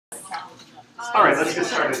All right, let's get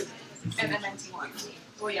started. And then 91.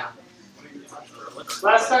 Well, yeah.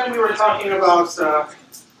 Last time we were talking about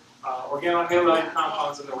organohalide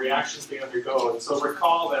compounds and the reactions they undergo. And so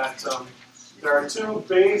recall that there are two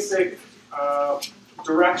basic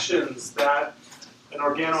directions that an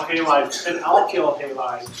organohalide, an alkyl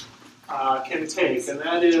halide, can take. And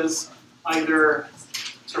that is either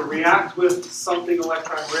to react with something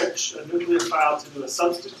electron-rich, a nucleophile, to do a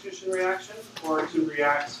substitution reaction, or to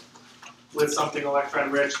react with something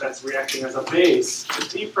electron-rich that's reacting as a base to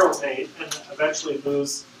deprotonate and eventually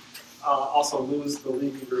also lose the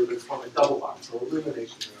leaving group and form a double bond, so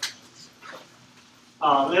elimination reactions.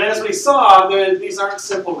 And as we saw, these aren't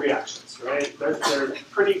simple reactions, right? They're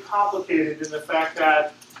pretty complicated in the fact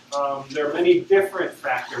that there are many different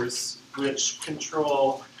factors which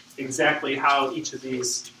control exactly how each of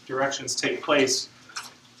these directions take place.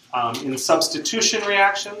 In substitution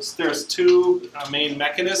reactions, there's two main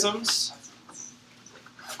mechanisms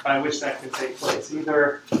by which that can take place.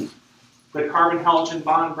 Either the carbon-halogen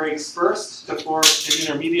bond breaks first to form an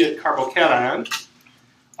intermediate carbocation,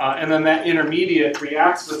 and then that intermediate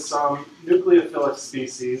reacts with some nucleophilic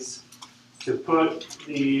species to put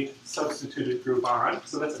the substituted group on.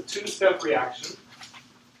 So that's a two-step reaction.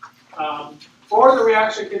 Or the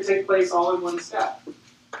reaction can take place all in one step,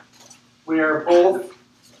 where both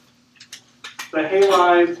the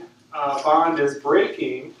halide bond is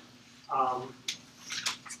breaking,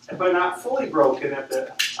 but not fully broken at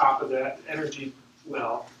the top of that energy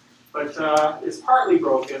well, but is partly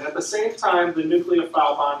broken. At the same time, the nucleophile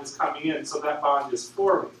bond is coming in, so that bond is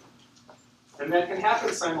forming. And that can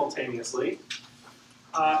happen simultaneously.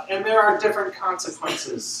 And there are different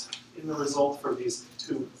consequences in the result for these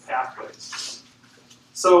two pathways.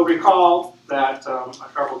 So recall that a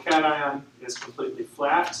carbocation is completely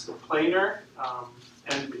flat, planar,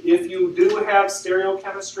 and if you do have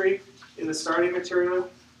stereochemistry in the starting material,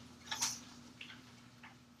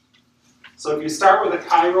 so if you start with a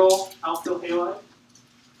chiral alkyl halide,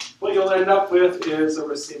 what you'll end up with is a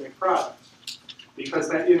racemic product, because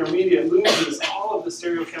that intermediate loses all of the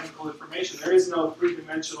stereochemical information. There is no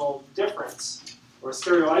three-dimensional difference or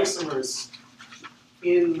stereoisomers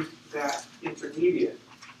in that intermediate.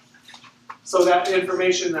 So that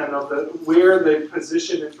information then of where the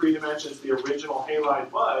position in 3 dimensions the original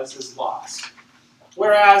halide was is lost.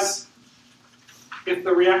 Whereas if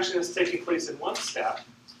the reaction is taking place in one step,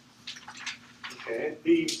 okay,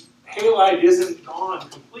 the halide isn't gone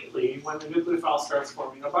completely when the nucleophile starts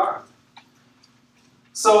forming a bond.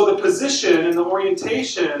 So the position and the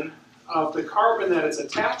orientation of the carbon that it's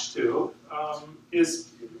attached to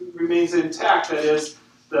remains intact. That is,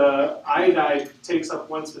 the iodide takes up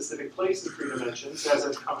one specific place in 3 dimensions as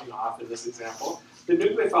it's coming off in this example. The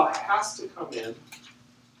nucleophile has to come in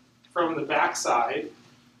from the backside,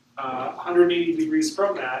 180 degrees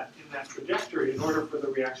from that, in that trajectory, in order for the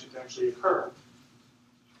reaction to actually occur.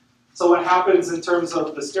 So what happens in terms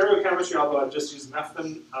of the stereochemistry, although I've just used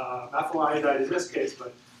methyl iodide in this case,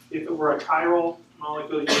 but if it were a chiral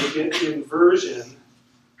molecule, you would get inversion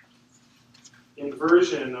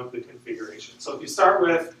of the configuration. So if you start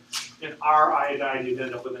with an R iodide, you'd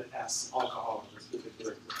end up with an S alcohol in this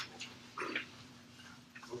particular example.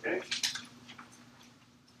 Okay?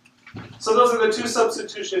 So those are the two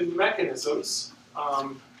substitution mechanisms,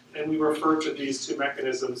 and we refer to these two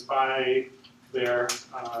mechanisms by their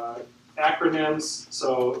acronyms.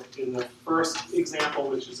 So in the first example,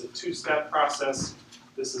 which is a two-step process,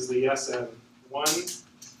 this is the SN1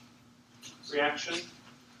 reaction.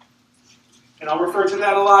 And I'll refer to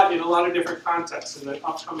that a lot in a lot of different contexts. In the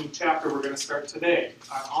upcoming chapter we're going to start today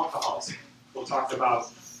on alcohols, we'll talk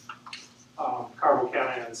about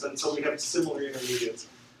carbocations, and so we have similar intermediates.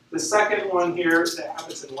 The second one here that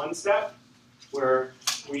happens in one step, where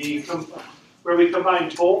we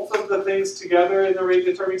combine both of the things together in the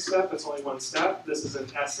rate-determining step. It's only one step. This is an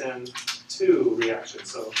SN2 reaction.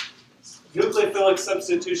 So nucleophilic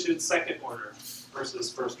substitution, second order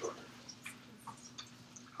versus first order.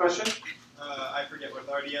 Question? I forget what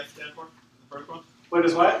RDS stands for, the first one. What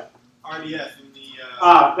is what? RDS in the...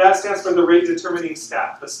 that stands for the rate-determining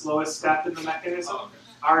step, the slowest step in the mechanism. Oh,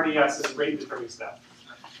 okay. RDS is rate-determining step.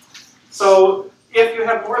 So if you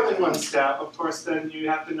have more than one step, of course, then you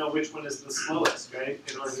have to know which one is the slowest, right?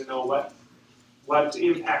 In order to know what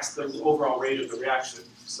impacts the overall rate of the reaction.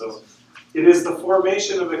 So it is the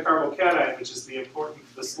formation of the carbocation which is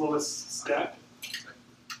the slowest step.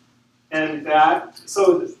 And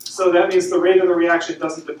so that means the rate of the reaction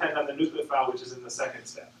doesn't depend on the nucleophile, which is in the second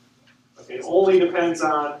step. Okay, it only depends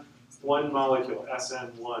on one molecule,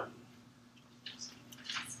 SN1.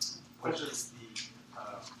 What does the,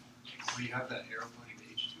 where you have that arrow pointing to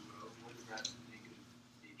H2O, what does that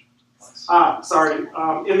Sorry.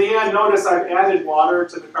 In the end, notice I've added water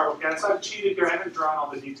to the carbocation. So I've cheated here. I haven't drawn all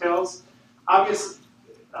the details. Obviously,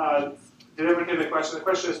 did everyone get the question? The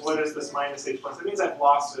question is, what is this minus H plus? It means I've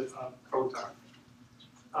lost a proton.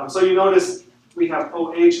 So you notice we have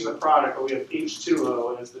OH in the product, but we have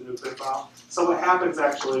H2O as the nucleophile. So what happens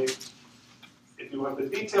actually, if you want the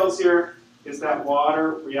details here, is that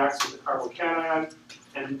water reacts with the carbocation,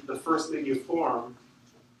 and the first thing you form,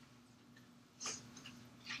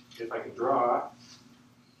 if I can draw,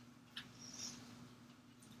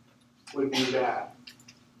 would be that.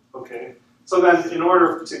 Okay? So then in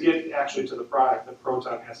order to get actually to the product, the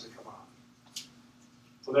proton has to come off.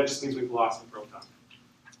 So that just means we've lost the proton.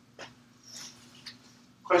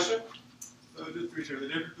 Question? So just to be sure, the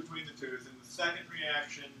difference between the two is in the second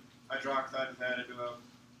reaction, hydroxide is added to a...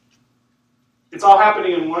 It's all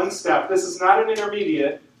happening in one step. This is not an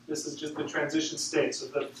intermediate. This is just the transition state. So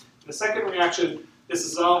the second reaction, this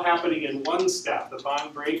is all happening in one step, the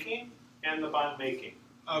bond breaking and the bond making.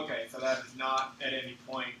 Okay, so that is not at any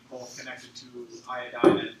point both connected to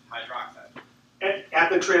iodine and hydroxide. At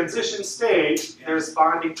the transition state, there's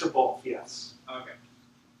bonding to both, yes. Okay.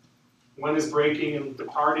 One is breaking and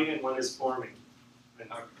departing, and one is forming and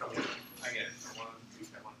coming in. I get it. So one of the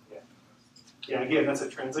two, that one. Yeah, again, that's a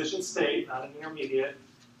transition state, not an intermediate.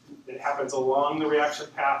 It happens along the reaction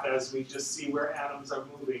path as we just see where atoms are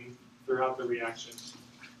moving throughout the reaction.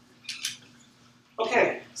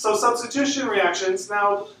 Okay, so substitution reactions.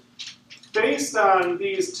 Now, based on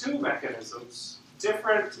these two mechanisms,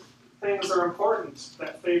 different things are important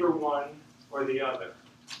that favor one or the other,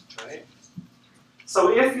 right?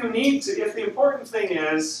 So if you need to, if the important thing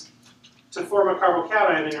is to form a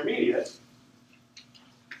carbocation intermediate,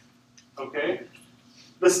 okay,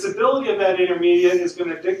 the stability of that intermediate is going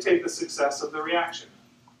to dictate the success of the reaction.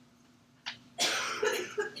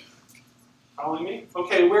 Following me?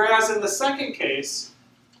 Okay, whereas in the second case,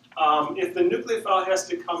 if the nucleophile has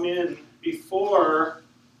to come in before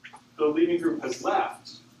the leaving group has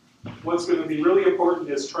left, what's going to be really important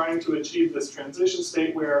is trying to achieve this transition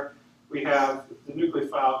state where we have the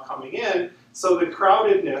nucleophile coming in, so the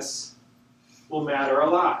crowdedness will matter a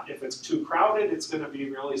lot. If it's too crowded, it's going to be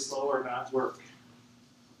really slow or not work.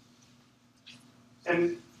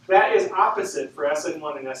 And that is opposite for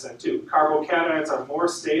SN1 and SN2. Carbocations are more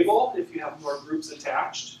stable if you have more groups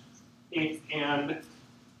attached, and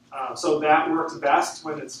so that works best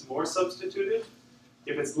when it's more substituted.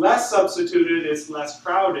 If it's less substituted, it's less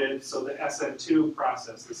crowded, so the SN2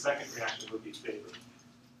 process, the second reaction, would be favored.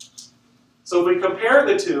 So if we compare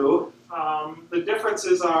the two, the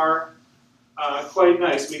differences are quite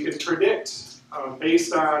nice. We can predict,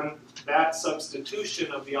 based on that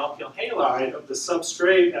substitution of the alkyl halide of the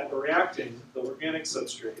substrate that we're reacting, the organic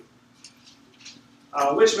substrate,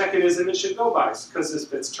 which mechanism it should go by. Because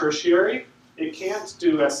if it's tertiary, it can't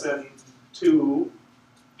do SN2,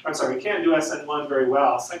 I'm sorry, it can't do SN1 very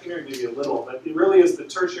well. Secondary maybe a little, but it really is the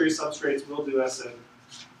tertiary substrates will do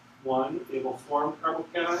SN1. They will form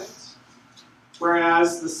carbocations.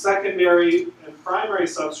 Whereas the secondary and primary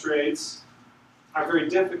substrates are very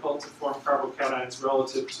difficult to form carbocations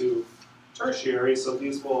relative to tertiary, so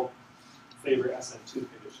these will favor SN2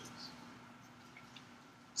 conditions.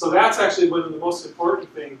 So that's actually one of the most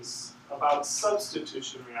important things about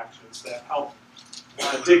substitution reactions that help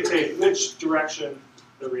dictate which direction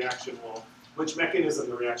the reaction will, which mechanism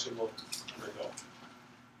the reaction will undergo.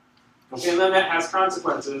 Okay, and then that has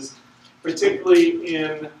consequences, particularly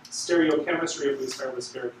in stereochemistry, if we start with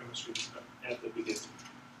stereochemistry at the beginning.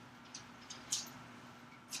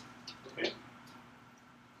 Okay.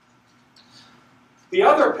 The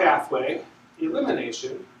other pathway,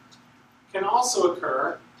 elimination, can also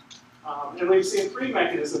occur, and we've seen three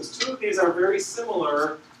mechanisms. Two of these are very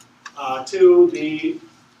similar to the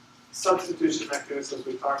substitution mechanisms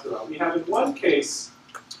we talked about. We have in one case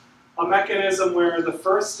a mechanism where the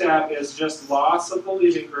first step is just loss of the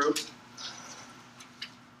leaving group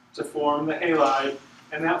to form the halide,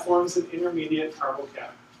 and that forms an intermediate carbocation.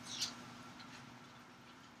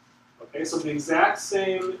 Okay, so the exact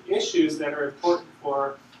same issues that are important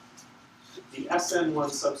for the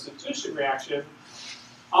SN1 substitution reaction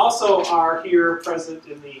also are here present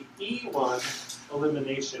in the E1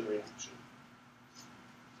 elimination reaction.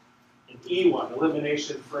 In E1,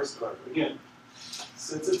 elimination first order. Again,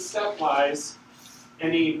 since it's stepwise,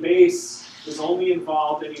 any base is only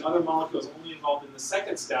involved, any other molecule is only involved in the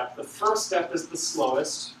second step. The first step is the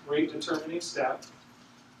slowest, rate determining step,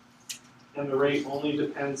 and the rate only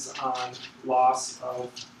depends on loss of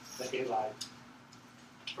the halide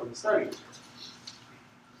from the starting material.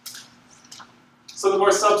 So the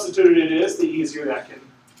more substituted it is, the easier that can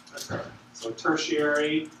occur. So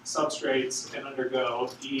tertiary substrates can undergo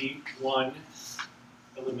E1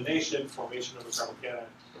 elimination, formation of a carbocation.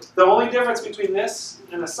 The only difference between this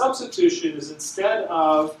and a substitution is instead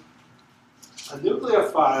of a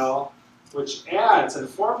nucleophile, which adds and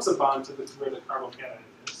forms a bond to where the carbocation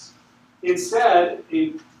is, instead,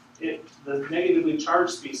 the negatively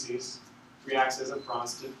charged species reacts as a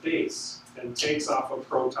constant base and takes off a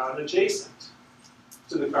proton adjacent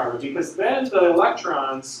to the carbon, because then the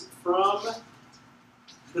electrons from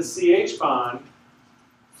the CH bond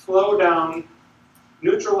flow down,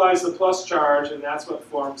 neutralize the plus charge, and that's what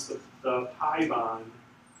forms the pi bond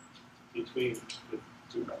between the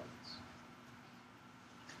two carbons.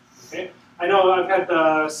 Okay, I know I've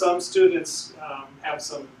had some students have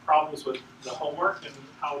some problems with the homework and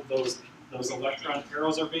how those electron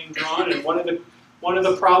arrows are being drawn, and one of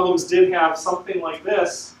the problems did have something like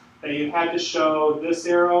this, that you had to show this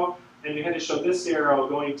arrow and you had to show this arrow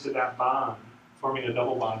going to that bond, forming a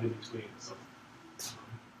double bond in between. So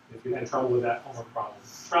if you had trouble with that homework problem,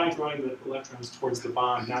 try drawing the electrons towards the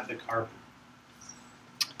bond, not the carbon.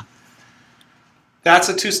 That's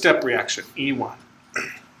a two-step reaction, E1.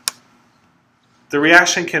 The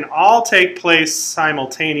reaction can all take place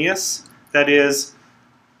simultaneous. That is,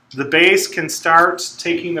 the base can start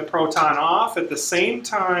taking the proton off at the same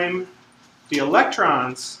time the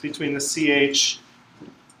electrons between the CH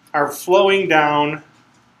are flowing down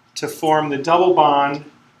to form the double bond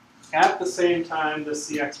at the same time the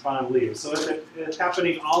CX bond leaves. So if it's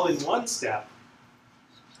happening all in one step,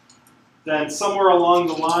 then somewhere along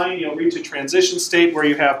the line you'll reach a transition state where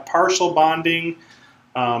you have partial bonding,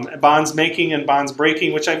 bonds making and bonds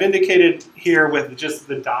breaking, which I've indicated here with just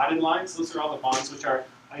the dotted lines. Those are all the bonds which are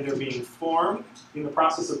either being formed, in the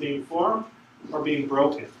process of being formed, or being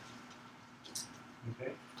broken.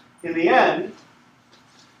 Okay. In the end,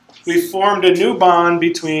 we formed a new bond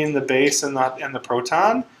between the base and the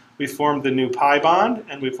proton. We formed the new pi bond,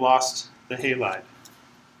 and we've lost the halide.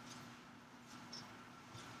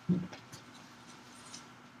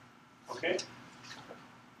 Okay.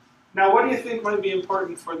 Now, what do you think might be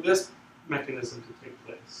important for this mechanism to take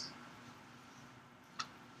place?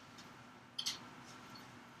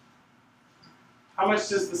 How much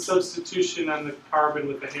does the substitution on the carbon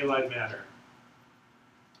with the halide matter?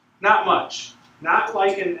 Not much. Not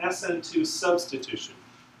like an SN2 substitution.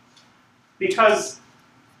 Because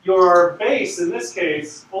your base, in this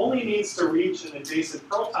case, only needs to reach an adjacent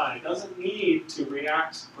proton. It doesn't need to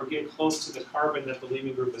react or get close to the carbon that the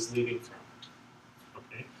leaving group is leaving from.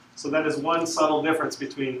 Okay? So that is one subtle difference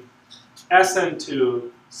between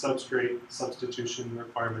SN2 substrate substitution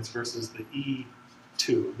requirements versus the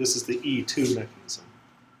E2. This is the E2 mechanism.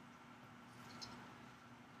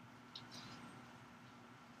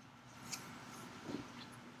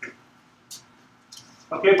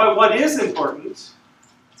 Okay, but what is important,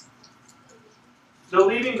 the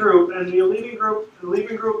leaving group and the leaving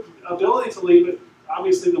group ability to leave it,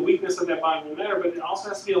 obviously the weakness of that bond will matter, but it also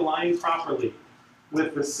has to be aligned properly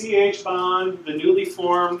with the CH bond, the newly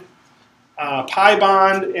formed pi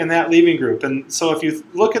bond, and that leaving group. And so if you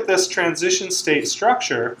look at this transition state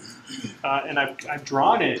structure, and I've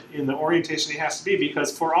drawn it in the orientation it has to be,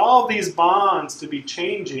 because for all these bonds to be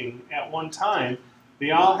changing at one time,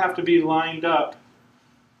 they all have to be lined up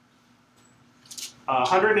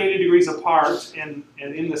 180 degrees apart and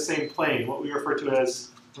in the same plane, what we refer to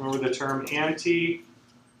as, remember the term anti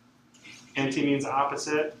means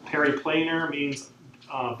opposite, periplanar means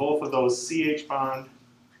both of those CH bond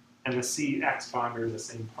and the CX bond are in the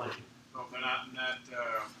same plane. So if they're not in that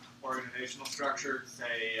organizational structure,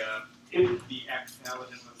 say the X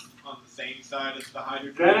halogen was on the same side as the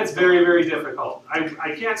hydrogen? Then it's very, very difficult.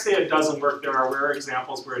 I can't say it doesn't work. There are rare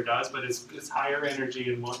examples where it does, but it's higher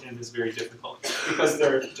energy and is very difficult because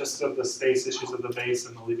they're just of the space issues of the base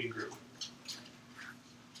and the leaving group.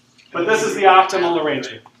 But this is the optimal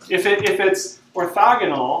arrangement. If it's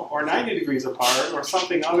orthogonal or 90 degrees apart or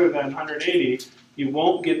something other than 180, you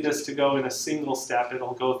won't get this to go in a single step.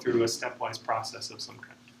 It'll go through a stepwise process of some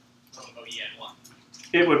kind. So it'll go EN1.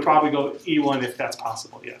 It would probably go E1 if that's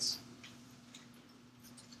possible, yes.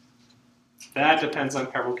 That depends on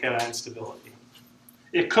carbocation stability.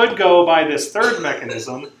 It could go by this third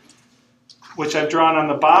mechanism, which I've drawn on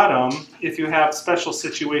the bottom. If you have a special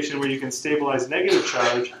situation where you can stabilize negative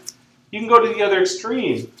charge, you can go to the other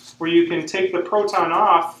extreme, where you can take the proton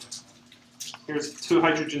off. Here's two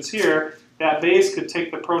hydrogens here. That base could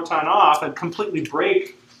take the proton off and completely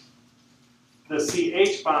break the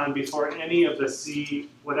CH bond before any of the C,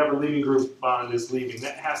 whatever leaving group bond is leaving.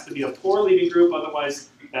 That has to be a poor leaving group, otherwise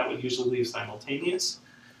that would usually leave simultaneous.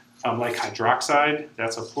 Like hydroxide,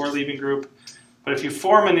 that's a poor leaving group. But if you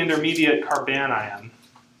form an intermediate carbanion,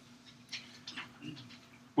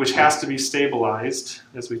 which has to be stabilized,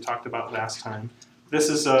 as we talked about last time, this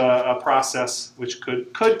is a process which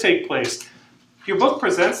could take place. Your book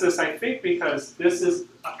presents this, I think, because this is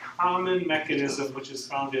a common mechanism which is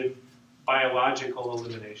found in biological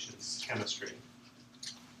eliminations chemistry.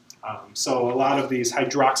 So a lot of these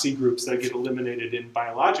hydroxy groups that get eliminated in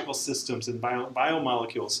biological systems and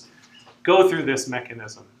biomolecules go through this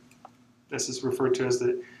mechanism. This is referred to as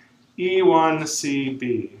the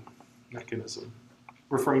E1CB mechanism,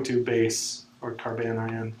 referring to base or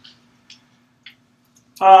carbanion.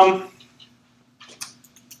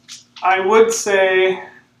 I would say,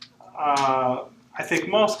 I think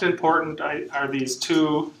most important are these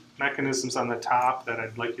two mechanisms on the top that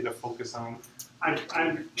I'd like you to focus on. I'll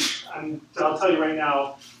tell you right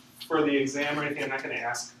now, for the exam or anything, I'm not going to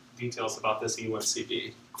ask details about this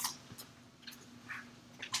E1CB.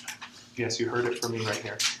 Yes, you heard it from me right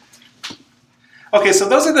here. Okay, so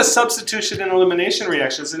those are the substitution and elimination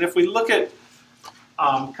reactions, and if we look at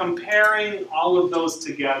comparing all of those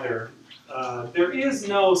together, there is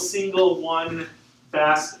no single one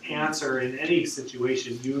best answer in any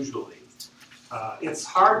situation usually. It's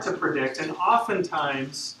hard to predict, and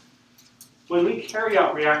oftentimes when we carry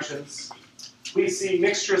out reactions, we see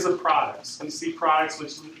mixtures of products. We see products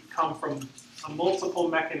which come from multiple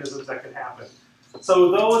mechanisms that could happen.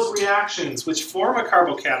 So those reactions which form a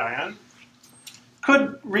carbocation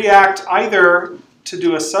could react either to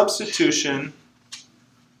do a substitution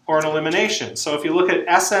or an elimination. So if you look at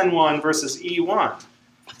SN1 versus E1,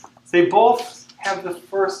 they both have the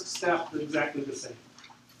first step exactly the same.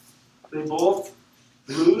 They both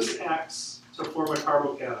lose X to form a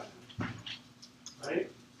carbocation,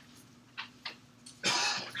 right?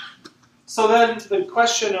 So then the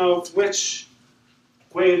question of which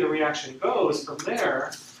way the reaction goes from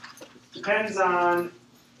there depends on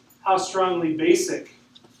how strongly basic,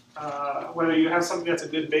 whether you have something that's a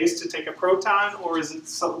good base to take a proton, or is it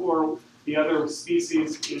or the other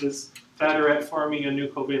species is better at forming a new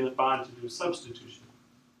covalent bond to do substitution.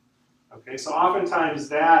 Okay, so oftentimes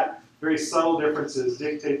that very subtle differences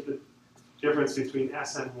dictate the difference between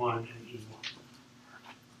SN1 and E1.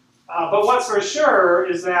 But what's for sure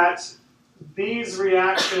is that these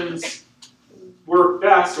reactions work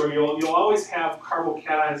best, or you'll always have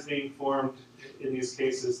carbocations being formed in these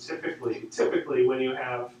cases, typically when you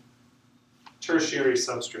have tertiary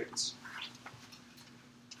substrates.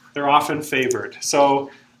 They're often favored. So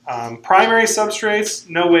primary substrates,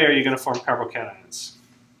 no way are you going to form carbocations.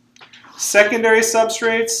 Secondary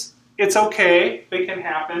substrates, it's okay, they can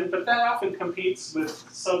happen, but that often competes with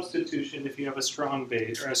substitution if you have a strong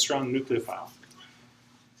base or a strong nucleophile.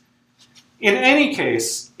 In any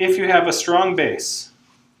case, if you have a strong base,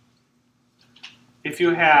 if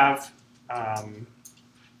you have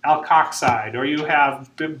alkoxide, or you have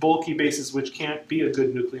bulky bases which can't be a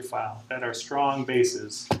good nucleophile, that are strong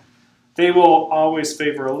bases, they will always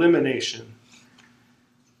favor elimination,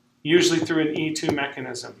 usually through an E2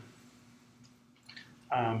 mechanism.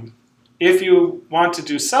 If you want to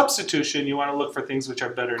do substitution, you want to look for things which are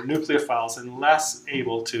better nucleophiles and less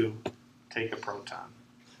able to take a proton.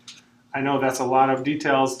 I know that's a lot of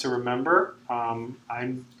details to remember.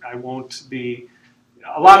 I won't be,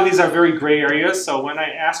 a lot of these are very gray areas, so when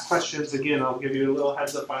I ask questions, again, I'll give you a little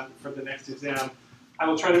heads up for the next exam. I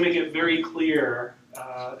will try to make it very clear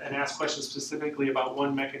and ask questions specifically about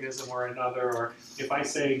one mechanism or another, or if I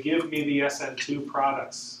say, give me the SN2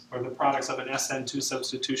 products, or the products of an SN2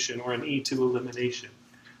 substitution or an E2 elimination,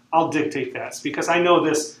 I'll dictate that, because I know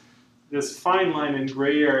this fine line and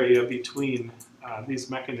gray area between these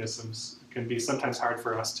mechanisms can be sometimes hard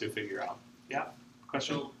for us to figure out. Yeah?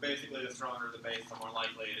 Question? So basically, the stronger the base, the more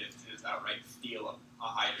likely it is to just outright steal a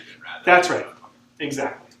hydrogen rather That's than... right.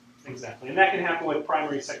 Exactly. Exactly. And that can happen with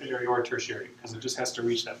primary, secondary, or tertiary, because it just has to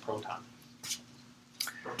reach that proton.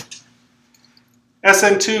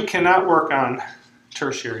 SN2 cannot work on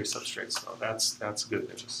tertiary substrates, though. That's good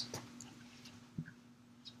news.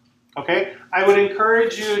 Okay, I would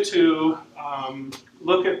encourage you to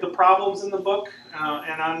look at the problems in the book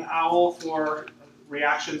and on OWL for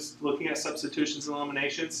reactions looking at substitutions and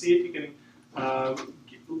eliminations. See if you can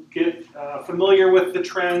get familiar with the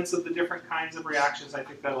trends of the different kinds of reactions. I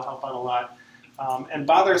think that'll help out a lot. And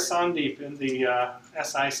bother Sandeep in the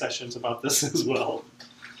SI sessions about this as well.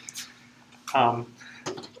 A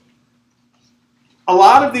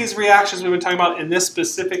lot of these reactions we've been talking about in this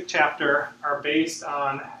specific chapter are based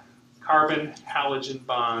on carbon-halogen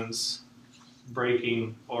bonds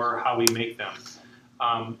breaking, or how we make them.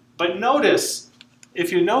 But notice,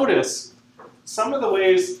 if you notice, some of the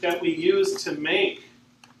ways that we use to make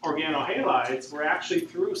organohalides were actually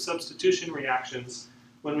through substitution reactions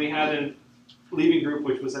when we had a leaving group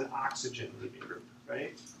which was an oxygen leaving group,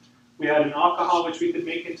 right? We had an alcohol which we could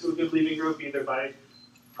make into a good leaving group either by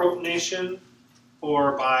protonation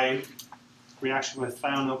or by reaction with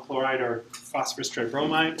thionyl chloride or phosphorus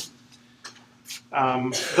tribromide.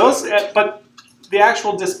 But the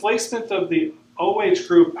actual displacement of the OH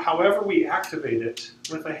group, however we activate it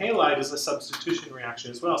with a halide, is a substitution reaction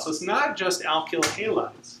as well. So it's not just alkyl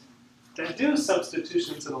halides that do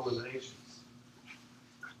substitutions and eliminations.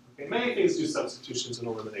 Okay, many things do substitutions and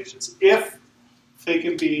eliminations if they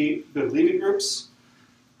can be good leaving groups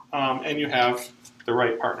and you have the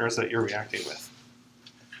right partners that you're reacting with.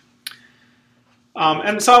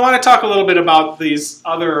 And so I want to talk a little bit about these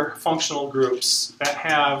other functional groups that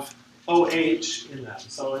have OH in them.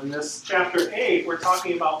 So in this chapter 8, we're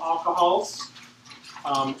talking about alcohols.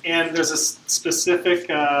 And there's a specific,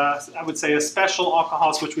 I would say, a special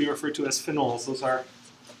alcohols, which we refer to as phenols. Those are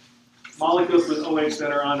molecules with OH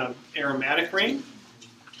that are on an aromatic ring.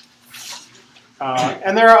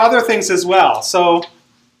 And there are other things as well. So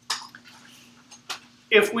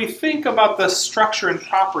if we think about the structure and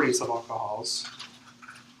properties of alcohols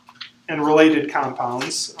and related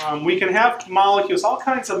compounds, we can have molecules, all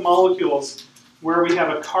kinds of molecules, where we have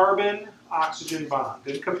a carbon-oxygen bond.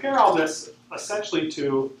 And compare all this essentially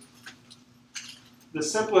to the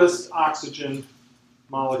simplest oxygen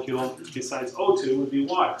molecule besides O2 would be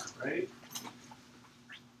water, right?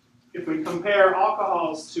 If we compare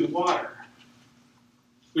alcohols to water,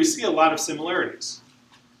 we see a lot of similarities.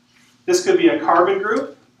 This could be a carbon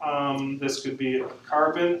group. This could be a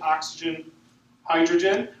carbon, oxygen,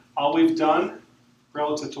 hydrogen. All we've done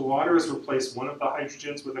relative to water is replace one of the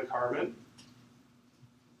hydrogens with a carbon.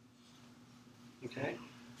 Okay.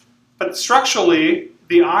 But structurally,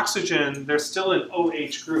 the oxygen, they're still an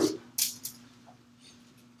OH group.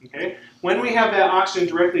 Okay. When we have that oxygen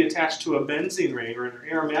directly attached to a benzene ring or an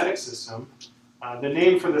aromatic system, the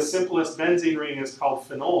name for the simplest benzene ring is called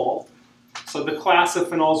phenol. So the class of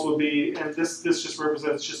phenols will be, and this just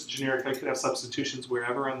represents just generic, I could have substitutions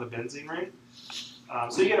wherever on the benzene ring.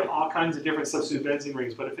 So you can have all kinds of different substitute benzene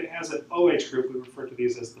rings, but if it has an OH group, we refer to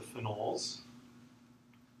these as the phenols.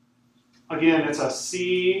 Again, it's a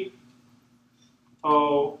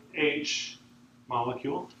COH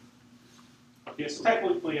molecule. Okay, so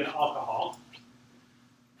technically an alcohol.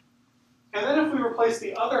 And then if we replace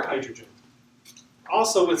the other hydrogen,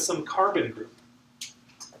 also with some carbon group.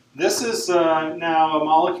 This is now a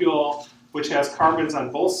molecule which has carbons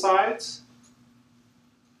on both sides,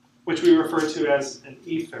 which we refer to as an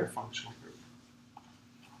ether functional group.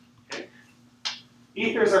 Okay?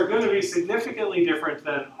 Ethers are going to be significantly different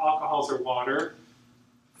than alcohols or water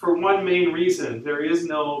for one main reason. There is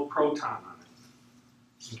no proton on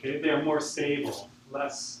it. Okay? They are more stable,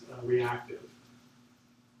 less reactive.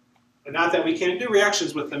 And not that we can't do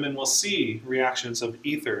reactions with them, and we'll see reactions of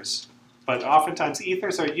ethers. But oftentimes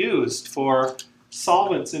ethers are used for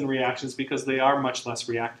solvents in reactions because they are much less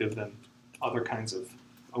reactive than other kinds of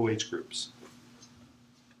OH groups.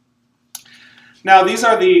 Now these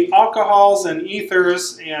are the alcohols and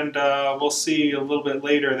ethers, and we'll see a little bit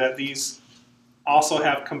later that these also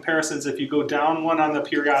have comparisons. If you go down one on the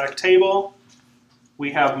periodic table,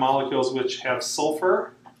 we have molecules which have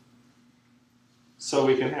sulfur. So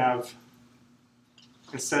we can have,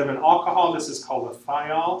 instead of an alcohol, this is called a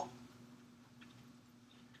thiol.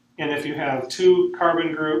 And if you have two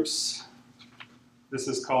carbon groups, this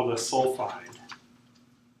is called a sulfide.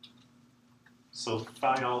 So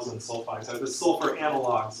thiols and sulfides are the sulfur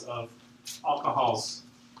analogs of alcohols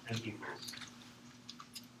and ethers.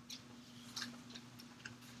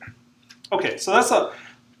 Okay, so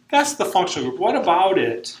that's the functional group. What about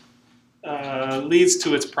it leads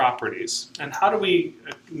to its properties? And how do we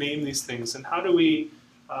name these things? And how do we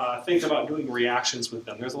think about doing reactions with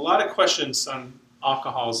them? There's a lot of questions on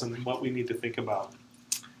alcohols and what we need to think about.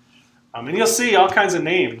 And you'll see all kinds of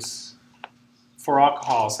names for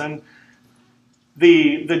alcohols. And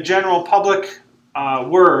the general public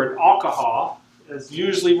word, alcohol, is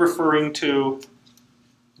usually referring to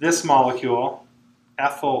this molecule,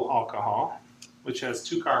 ethyl alcohol, which has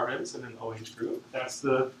two carbons and an OH group. That's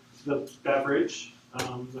the beverage,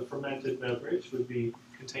 the fermented beverage would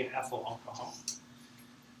contain ethyl alcohol.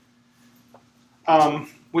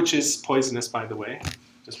 Which is poisonous, by the way.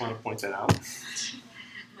 Just want to point that out.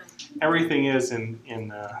 Everything is in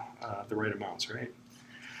the right amounts, right?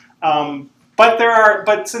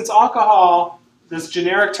 But since alcohol, this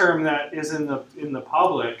generic term that is in the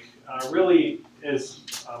public, really is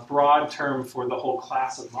a broad term for the whole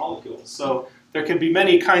class of molecules. So there can be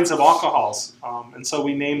many kinds of alcohols, and so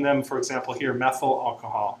we name them, for example, here, methyl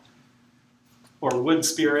alcohol, or wood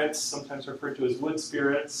spirits, sometimes referred to as wood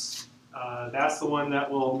spirits. That's the one that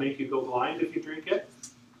will make you go blind if you drink it.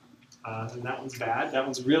 And that one's bad. That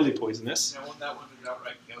one's really poisonous. Now, won't that one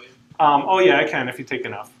outright kill you? Oh yeah, it can if you take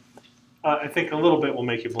enough. I think a little bit will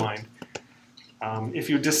make you blind. If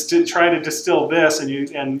you try to distill this,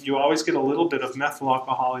 and you always get a little bit of methyl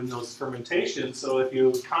alcohol in those fermentations, so if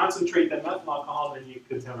you concentrate that methyl alcohol, then you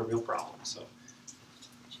could have a real problem. So,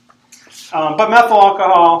 but methyl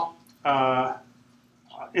alcohol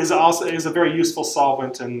is a very useful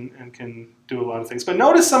solvent and can do a lot of things. But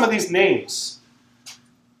notice some of these names.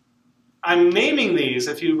 I'm naming these.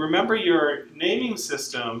 If you remember your naming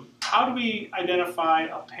system, how do we identify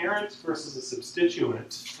a parent versus a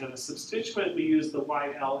substituent? And a substituent, we use the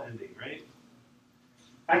YL ending, right?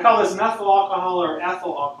 I call this methyl alcohol or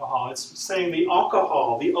ethyl alcohol. It's saying the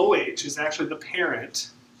alcohol, the OH, is actually the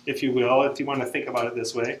parent, if you will, if you want to think about it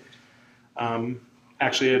this way.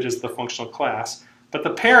 Actually, it is the functional class. But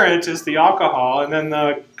the parent is the alcohol, and then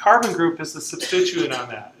the carbon group is the substituent on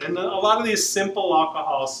that. And a lot of these simple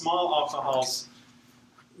alcohols, small alcohols,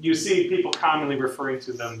 you see people commonly referring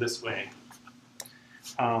to them this way.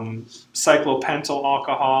 Cyclopentyl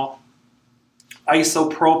alcohol,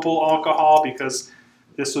 isopropyl alcohol, because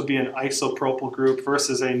this would be an isopropyl group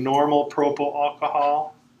versus a normal propyl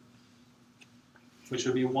alcohol, which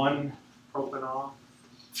would be 1-propanol.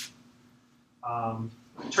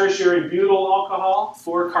 Tertiary butyl alcohol,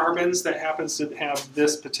 4 carbons, that happens to have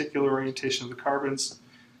this particular orientation of the carbons.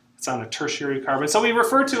 It's on a tertiary carbon. So we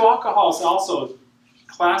refer to alcohols also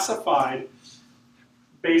classified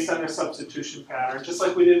based on their substitution pattern, just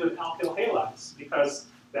like we did with alkyl halides, because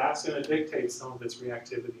that's going to dictate some of its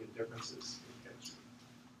reactivity and differences in chemistry.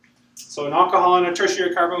 So an alcohol on a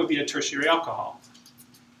tertiary carbon would be a tertiary alcohol.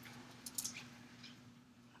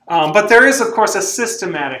 But there is, of course, a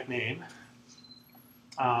systematic name.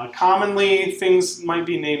 Commonly, things might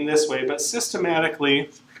be named this way, but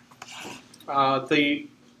systematically, the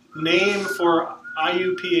name for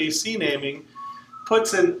IUPAC naming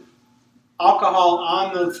puts an alcohol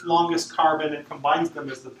on the longest carbon and combines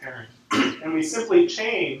them as the parent. And we simply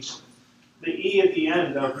change the E at the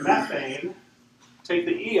end of methane, take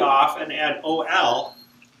the E off, and add OL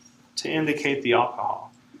to indicate the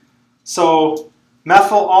alcohol. So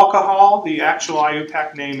methyl alcohol, the actual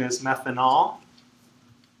IUPAC name is methanol.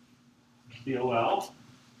 COL,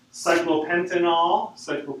 cyclopentanol,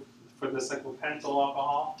 for the cyclopentyl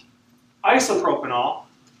alcohol, isopropanol.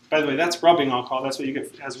 By the way, that's rubbing alcohol. That's what you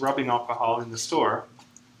get as rubbing alcohol in the store.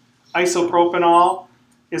 Isopropanol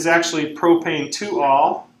is actually propane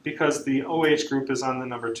 2-ol because the OH group is on the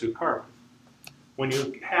number 2 carbon. When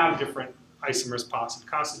you have different isomers possible,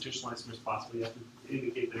 constitutional isomers possible, you have to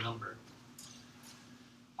indicate the number.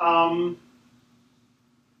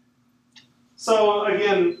 So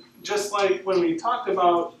again, just like when we talked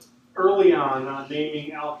about early on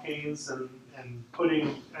naming alkanes and putting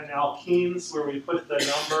an alkenes where we put the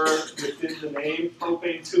number within the name,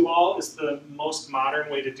 propane 2-ol is the most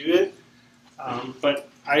modern way to do it. But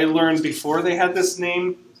I learned before they had this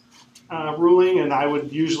name ruling, and I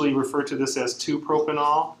would usually refer to this as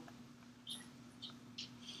 2-propanol.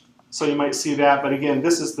 So you might see that, but again,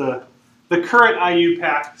 this is the current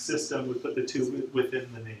IUPAC system would put the 2 within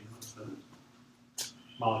the name of the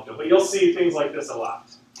molecule. But you'll see things like this a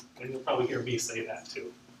lot, and you'll probably hear me say that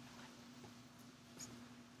too.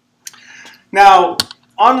 Now,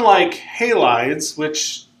 unlike halides,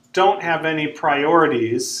 which don't have any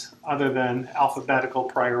priorities other than alphabetical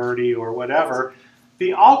priority or whatever,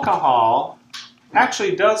 the alcohol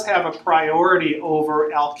actually does have a priority over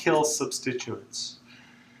alkyl substituents.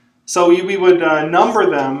 So we would number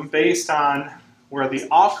them based on where the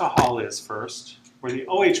alcohol is first, where the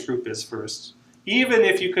OH group is first, even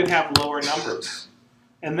if you could have lower numbers.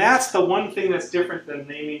 And that's the one thing that's different than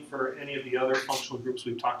naming for any of the other functional groups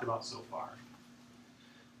we've talked about so far.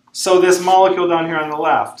 So this molecule down here on the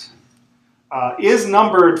left is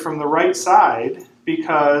numbered from the right side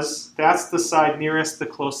because that's the side nearest the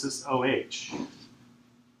closest OH.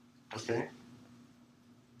 Okay?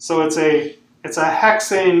 So it's a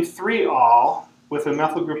hexane 3-ol with a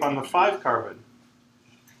methyl group on the 5 carbon.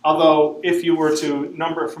 Although if you were to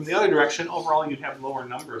number it from the other direction, overall you'd have lower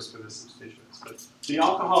numbers for the substituents. But the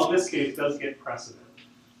alcohol in this case does get precedent.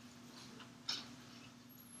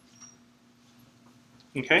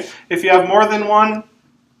 Okay? If you have more than one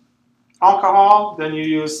alcohol, then you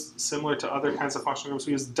use, similar to other kinds of functional groups,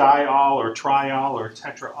 we use diol or triol or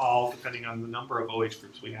tetraol, depending on the number of OH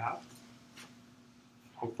groups we have.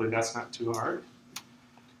 Hopefully that's not too hard.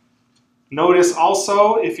 Notice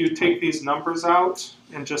also, if you take these numbers out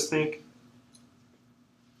and just think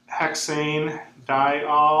hexane,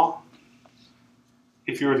 diol,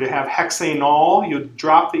 if you were to have hexanol, you'd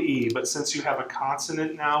drop the E, but since you have a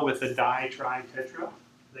consonant now with a di, tri, tetra,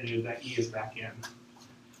 then that E is back in.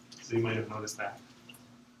 So you might have noticed that.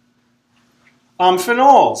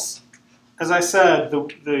 Phenols. As I said,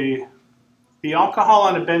 the alcohol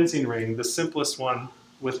on a benzene ring, the simplest one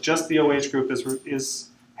with just the OH group, has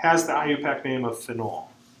the IUPAC name of phenol.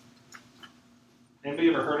 Anybody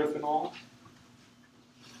ever heard of phenol?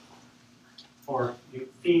 Or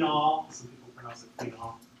phenol? Some people pronounce it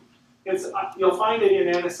phenol. You'll find it in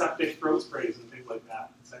antiseptic throat sprays and things like that.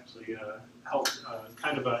 It's actually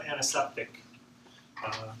kind of an antiseptic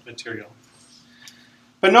material.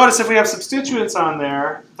 But notice if we have substituents on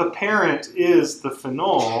there, the parent is the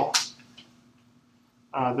phenol.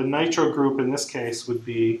 The nitro group in this case would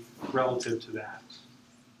be relative to that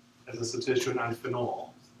as a substituent on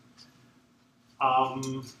phenol.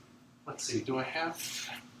 Let's see, do I have?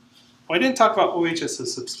 Oh, I didn't talk about OH as a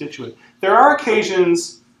substituent. There are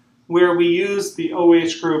occasions where we use the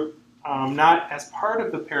OH group not as part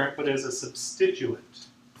of the parent, but as a substituent.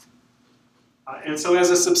 And so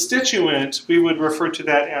as a substituent, we would refer to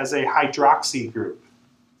that as a hydroxy group.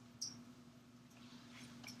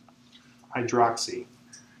 Hydroxy.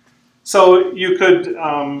 So you could,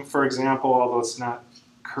 for example, although it's not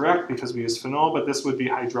correct because we use phenol, but this would be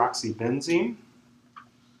hydroxybenzene.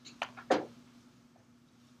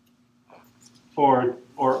 Or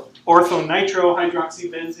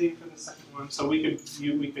orthonitrohydroxybenzene for the second one. So we could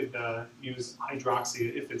use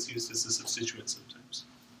hydroxy if it's used as a substituent sometimes.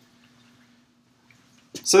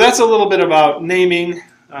 So that's a little bit about naming.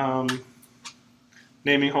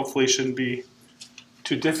 Naming hopefully shouldn't be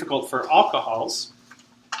too difficult for alcohols.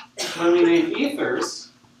 When we name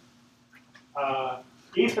ethers,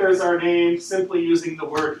 ethers are named simply using the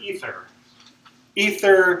word ether.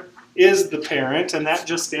 Ether is the parent, and that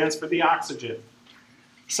just stands for the oxygen.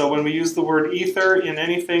 So when we use the word ether in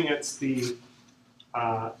anything, it's the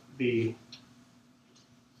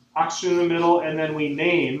oxygen in the middle, and then we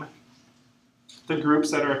name the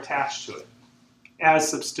groups that are attached to it as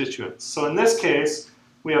substituents. So in this case,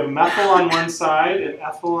 we have methyl on one side and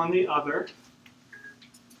ethyl on the other.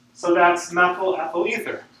 So that's methyl ethyl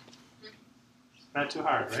ether. Not too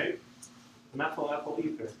hard, right? Methyl ethyl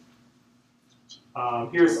ether.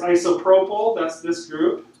 Here's isopropyl, that's this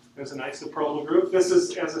group. There's an isopropyl group. This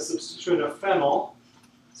is as a substituent of phenyl,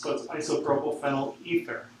 so it's isopropyl phenyl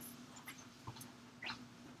ether.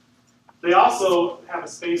 They also have a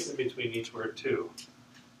space in between each word too,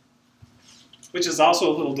 which is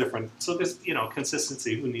also a little different. So this,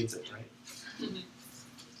 consistency, who needs it, right?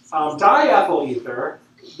 Diethyl ether,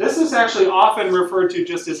 this is actually often referred to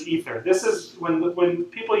just as ether. This is when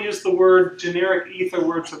people use the word generic ether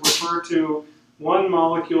word to refer to one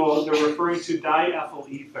molecule, they're referring to diethyl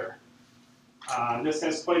ether. This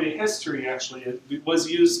has quite a history, actually. It was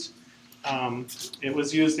used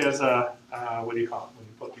as a, what do you call it when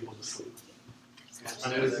you put people to sleep?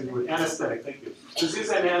 Anesthetic, thank you. It was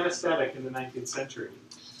used as an anesthetic in the 19th century.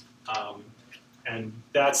 And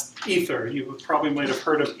that's ether. You probably might have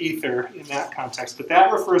heard of ether in that context, but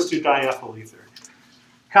that refers to diethyl ether.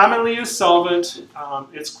 Commonly used solvent.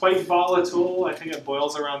 It's quite volatile. I think it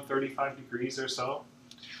boils around 35 degrees or so.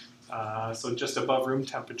 So just above room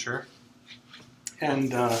temperature.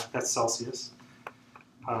 And that's Celsius.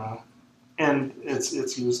 And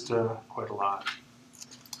it's used quite a lot.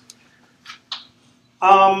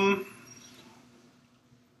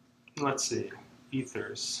 Let's see,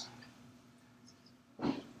 ethers.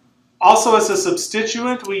 Also as a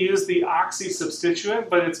substituent, we use the oxy substituent,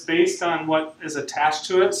 but it's based on what is attached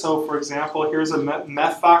to it. So for example, here's a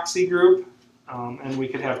methoxy group, and we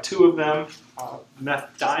could have two of them,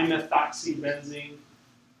 dimethoxybenzene.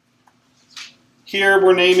 Here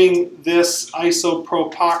we're naming this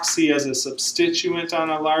isopropoxy as a substituent on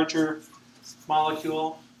a larger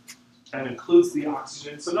molecule. That includes the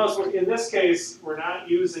oxygen. So notice, in this case, we're not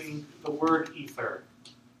using the word ether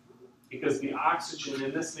because the oxygen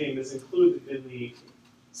in this name is included in the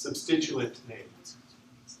substituent name.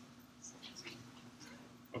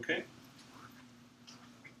 Okay?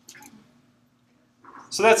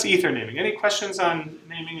 So that's ether naming. Any questions on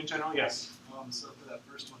naming in general? Yes? So for that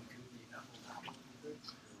first one, could it be ethyl?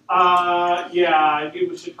 Yeah,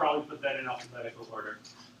 we should probably put that in alphabetical order.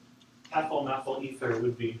 Ethyl, methyl, ether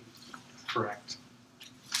would be correct.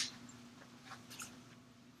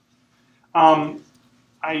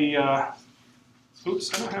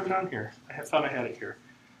 Oops, I don't have it on here. I thought I had it here.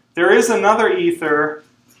 There is another ether.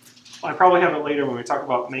 I probably have it later when we talk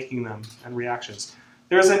about making them and reactions.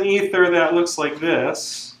 There's an ether that looks like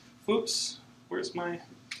this. Oops, where's my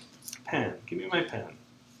pen? Give me my pen.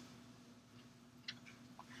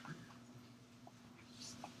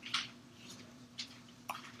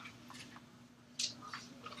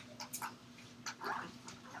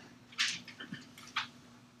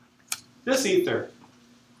 This ether.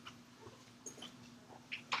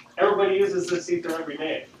 Everybody uses this ether every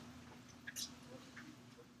day.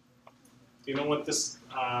 Do you know what this,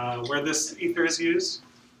 where this ether is used?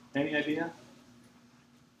 Any idea?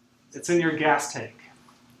 It's in your gas tank.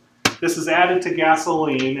 This is added to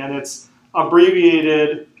gasoline, and it's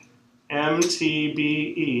abbreviated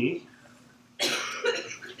MTBE.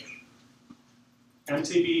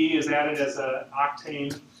 MTBE is added as an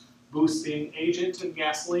octane boosting agent in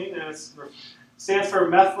gasoline, and it stands for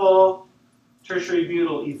methyl tertiary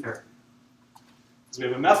butyl ether. So we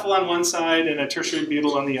have a methyl on one side and a tertiary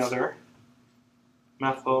butyl on the other.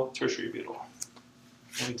 Methyl tertiary butyl,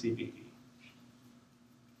 MTBE.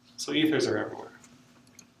 So ethers are everywhere.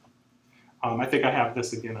 I think I have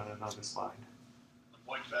this again on another slide. The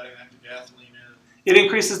point of adding that to gasoline is? It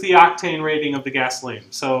increases the octane rating of the gasoline.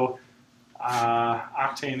 So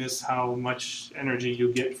octane is how much energy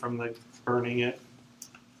you get from the burning it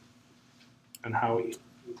and how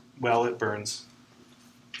well it burns.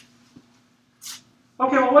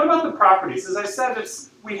 Okay, well, what about the properties? As I said,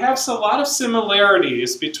 we have a lot of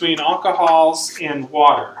similarities between alcohols and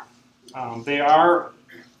water. They are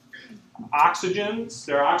oxygens.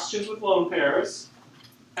 They're oxygens with lone pairs.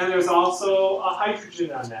 And there's also a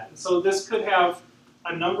hydrogen on that. And so this could have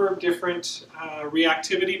a number of different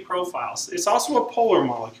reactivity profiles. It's also a polar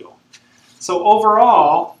molecule. So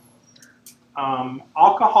overall,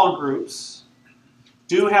 alcohol groups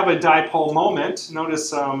do have a dipole moment.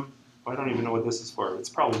 Notice, I don't even know what this is for. It's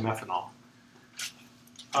probably methanol.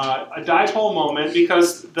 A dipole moment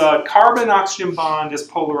because the carbon-oxygen bond is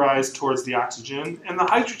polarized towards the oxygen, and the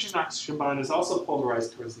hydrogen-oxygen bond is also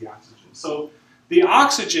polarized towards the oxygen. So the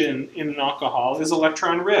oxygen in an alcohol is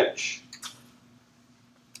electron-rich.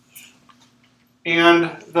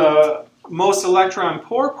 And the most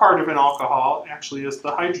electron-poor part of an alcohol actually is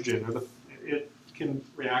the hydrogen, or it can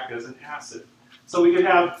react as an acid. So we could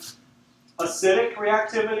have acidic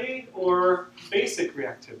reactivity or basic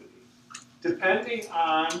reactivity, depending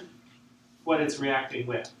on what it's reacting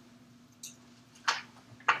with.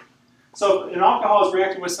 So if an alcohol is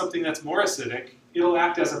reacting with something that's more acidic, it'll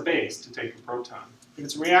act as a base to take a proton. If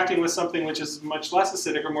it's reacting with something which is much less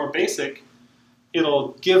acidic or more basic,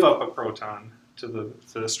 it'll give up a proton to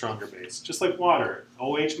the stronger base. Just like water,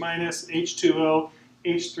 OH minus, H2O,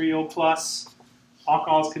 H3O plus,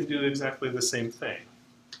 alcohols can do exactly the same thing.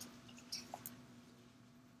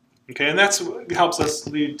 Okay, and that's what helps us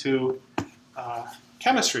lead to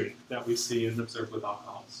chemistry that we see and observe with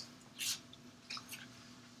alcohols.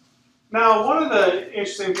 Now, one of the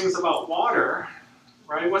interesting things about water,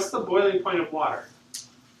 right, what's the boiling point of water?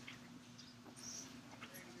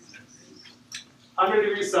 100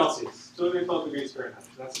 degrees Celsius, 212 degrees Fahrenheit.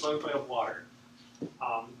 That's the boiling point of water.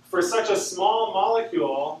 For such a small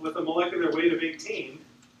molecule with a molecular weight of 18,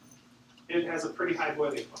 it has a pretty high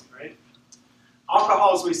boiling point, right?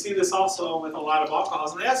 Alcohols, we see this also with a lot of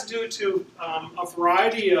alcohols, and that's due to a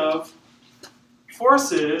variety of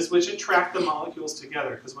forces which attract the molecules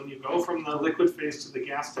together, because when you go from the liquid phase to the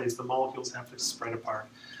gas phase, the molecules have to spread apart.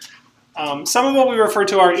 Some of what we refer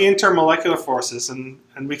to are intermolecular forces, and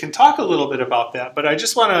we can talk a little bit about that, but I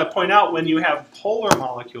just want to point out when you have polar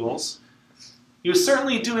molecules, you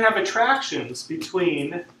certainly do have attractions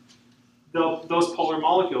between those polar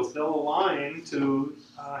molecules. They'll align to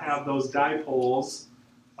have those dipoles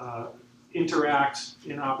interact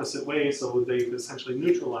in opposite ways so they essentially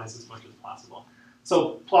neutralize as much as possible.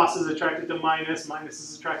 So plus is attracted to minus, minus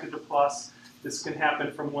is attracted to plus. This can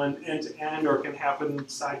happen from one end to end or can happen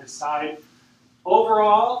side to side.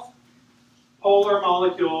 Overall, polar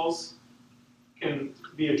molecules can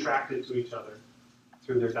be attracted to each other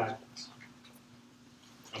through their dipoles.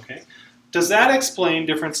 Okay. Does that explain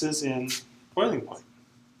differences in boiling point?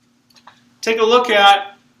 Take a look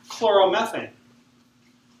at chloromethane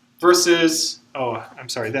versus, oh, I'm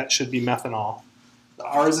sorry, that should be methanol. The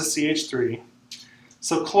R is a CH3.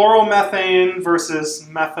 So chloromethane versus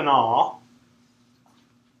methanol.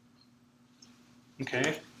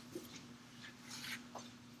 Okay.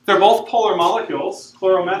 They're both polar molecules.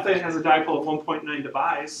 Chloromethane has a dipole of 1.9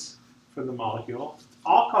 debis for the molecule.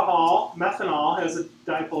 Alcohol, methanol, has a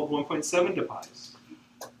dipole of 1.7 debis.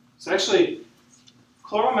 So actually,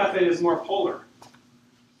 chloromethane is more polar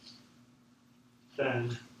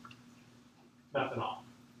than methanol.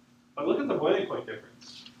 But look at the boiling point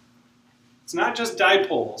difference. It's not just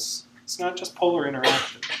dipoles. It's not just polar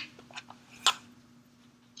interaction.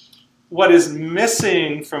 What is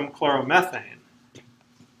missing from chloromethane,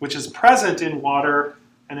 which is present in water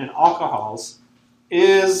and in alcohols,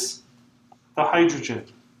 is the hydrogen.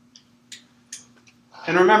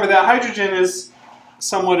 And remember that hydrogen is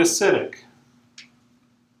somewhat acidic.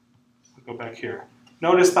 I'll go back here.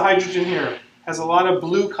 Notice the hydrogen here has a lot of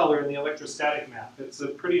blue color in the electrostatic map. It's a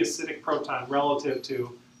pretty acidic proton relative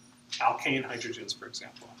to alkane hydrogens, for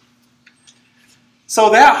example. So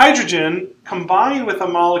that hydrogen, combined with a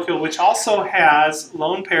molecule which also has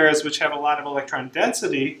lone pairs which have a lot of electron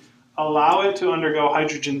density, allow it to undergo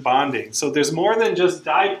hydrogen bonding. So there's more than just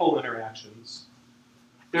dipole interactions.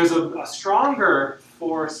 There's a stronger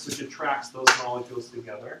force which attracts those molecules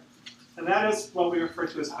together, and that is what we refer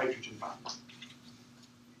to as hydrogen bonding.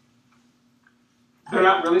 They're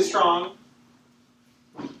not really strong.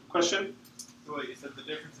 Question? So wait, you said the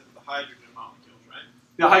difference in the hydrogen molecules, right?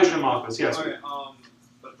 The hydrogen molecules, yes. Okay,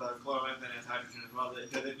 but the chloromethane has hydrogen as well.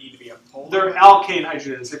 Does it need to be a polar? They're alkane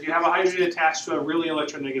hydrogens. If you have a hydrogen attached to a really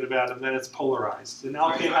electronegative atom, then it's polarized. An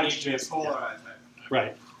alkane hydrogen is polarized.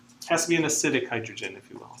 Right. Has to be an acidic hydrogen, if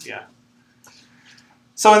you will. Yeah.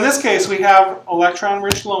 So in this case, we have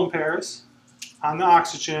electron-rich lone pairs on the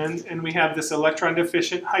oxygen, and we have this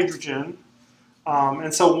electron-deficient hydrogen.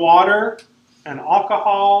 And so water and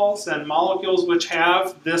alcohols and molecules which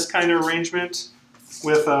have this kind of arrangement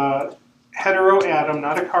with a heteroatom,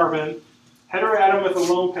 not a carbon, heteroatom with a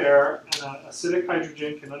lone pair and an acidic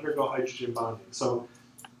hydrogen can undergo hydrogen bonding. So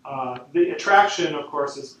the attraction, of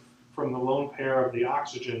course, is from the lone pair of the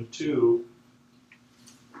oxygen to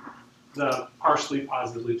the partially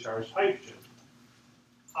positively charged hydrogen.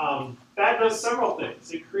 That does several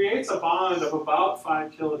things. It creates a bond of about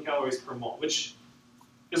 5 kilocalories per mole, which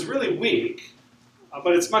is really weak,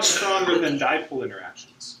 but it's much stronger than dipole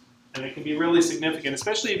interactions. And it can be really significant,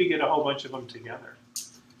 especially if you get a whole bunch of them together.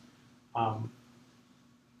 Well,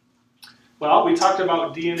 we talked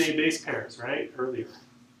about DNA base pairs, right, earlier.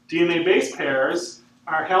 DNA base pairs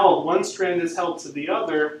are held, one strand is held to the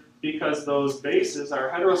other because those bases are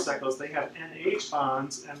heterocycles. They have NH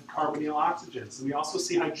bonds and carbonyl oxygens. And we also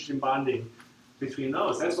see hydrogen bonding between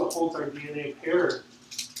those. That's what holds our DNA pair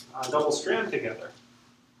double strand together.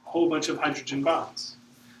 A whole bunch of hydrogen bonds.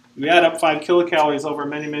 You add up 5 kilocalories over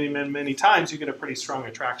many, many, many, many times, you get a pretty strong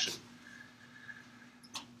attraction.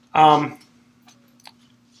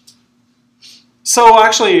 So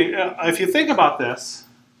actually, if you think about this,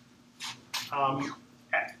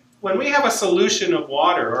 when we have a solution of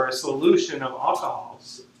water or a solution of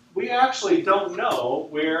alcohols, we actually don't know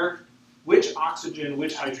which oxygen,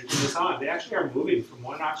 which hydrogen is on. They actually are moving from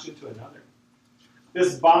one oxygen to another.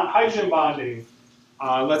 This hydrogen bonding,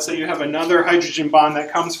 let's say you have another hydrogen bond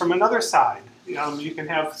that comes from another side. You can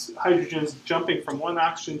have hydrogens jumping from one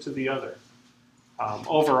oxygen to the other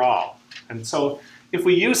overall. And so if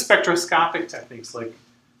we use spectroscopic techniques like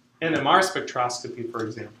NMR spectroscopy, for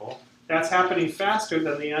example, that's happening faster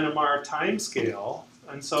than the NMR time scale,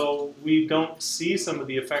 and so we don't see some of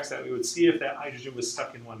the effects that we would see if that hydrogen was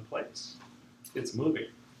stuck in one place. It's moving.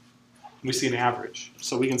 We see an average.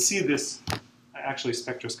 So we can see this actually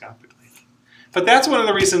spectroscopically. But that's one of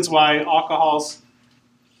the reasons why alcohols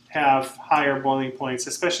have higher boiling points,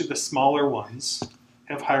 especially the smaller ones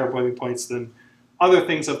have higher boiling points than other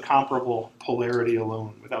things of comparable polarity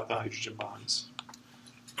alone without the hydrogen bonds.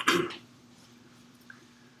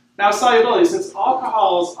 Now solubility, since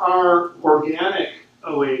alcohols are organic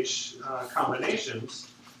OH combinations,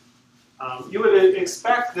 you would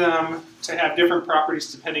expect them to have different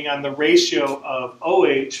properties depending on the ratio of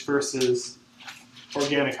OH versus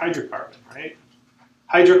organic hydrocarbon, right?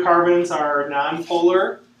 Hydrocarbons are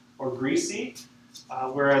nonpolar or greasy,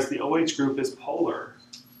 whereas the OH group is polar.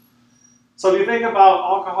 So if you think about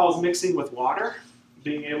alcohols mixing with water,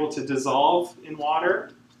 being able to dissolve in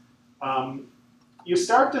water, you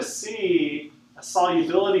start to see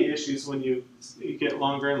solubility issues when you get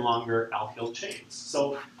longer and longer alkyl chains.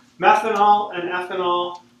 So methanol and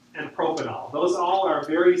ethanol and propanol, those all are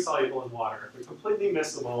very soluble in water. They're completely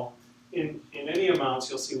miscible. In any amounts,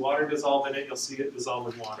 you'll see water dissolve in it, you'll see it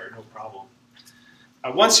dissolve in water, no problem.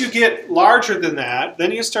 Once you get larger than that,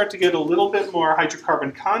 then you start to get a little bit more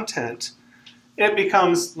hydrocarbon content. It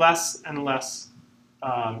becomes less and less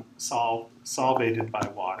solvated by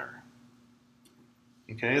water.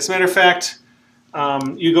 Okay, as a matter of fact,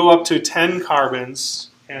 you go up to 10 carbons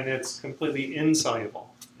and it's completely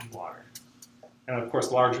insoluble in water. And of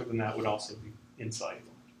course, larger than that would also be insoluble.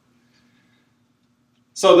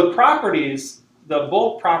 So the properties, the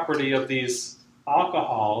bulk property of these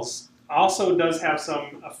alcohols also does have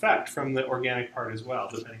some effect from the organic part as well,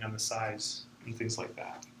 depending on the size and things like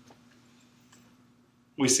that.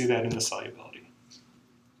 we see that in the solubility.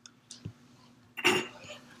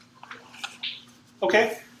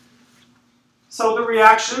 Okay, so the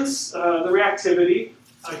reactions, the reactivity,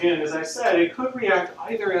 again, as I said, it could react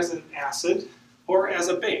either as an acid or as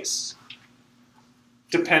a base,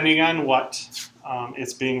 depending on what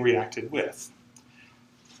it's being reacted with.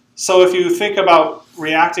 So if you think about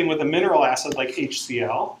reacting with a mineral acid like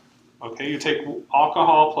HCl, okay, you take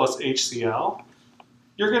alcohol plus HCl,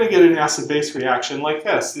 you're going to get an acid-base reaction like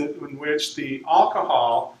this, in which the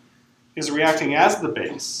alcohol is reacting as the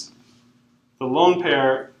base. The lone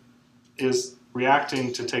pair is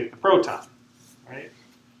reacting to take the proton, right?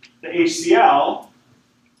 The HCl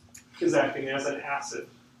is acting as an acid,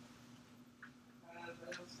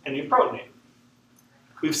 and you protonate.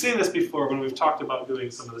 We've seen this before when we've talked about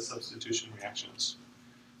doing some of the substitution reactions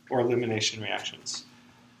or elimination reactions.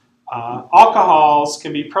 Alcohols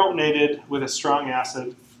can be protonated with a strong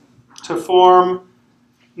acid to form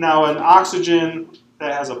now an oxygen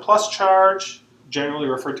that has a plus charge, generally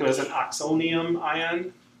referred to as an oxonium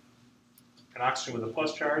ion, an oxygen with a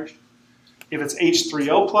plus charge. If it's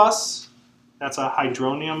H3O plus, that's a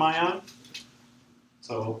hydronium ion.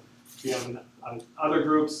 So you have other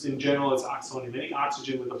groups, in general, it's oxonium. Any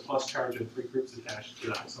oxygen with a plus charge and 3 groups attached to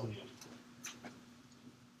the oxonium.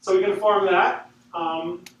 So we can form that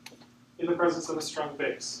in the presence of a strong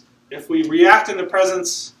base. If we react in the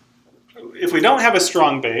presence, if we don't have a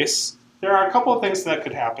strong base, there are a couple of things that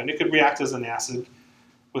could happen. It could react as an acid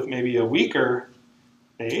with maybe a weaker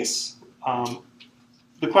base.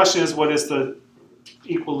 The question is, what is the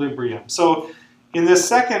equilibrium? So in this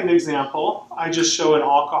second example, I just show an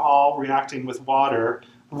alcohol reacting with water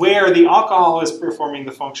where the alcohol is performing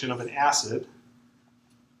the function of an acid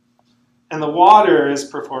and the water is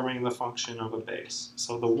performing the function of a base.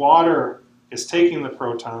 So the water is taking the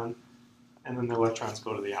proton and then the electrons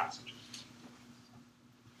go to the oxygen.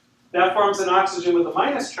 That forms an oxygen with a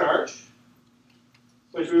minus charge,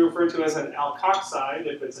 which we refer to as an alkoxide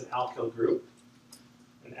if it's an alkyl group,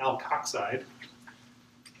 an alkoxide.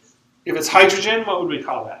 If it's hydrogen, what would we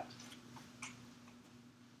call that?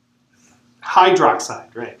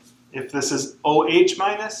 Hydroxide, right. If this is OH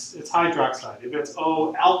minus, it's hydroxide. If it's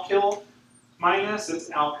O alkyl minus, it's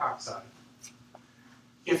alkoxide.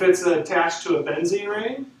 If it's attached to a benzene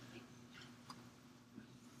ring,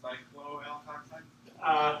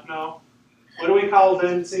 Cycloalkoxide? no. What do we call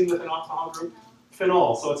benzene with an alcohol group?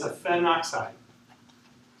 Phenol, so it's a phenoxide.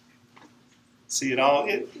 See it all?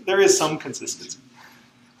 There is some consistency.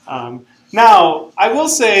 Now, I will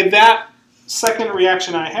say that second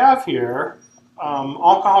reaction I have here,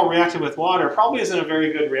 alcohol reacting with water, probably isn't a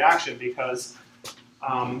very good reaction because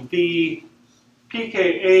the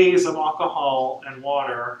pKa's of alcohol and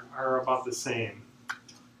water are about the same.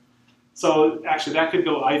 So actually that could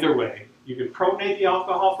go either way. You could protonate the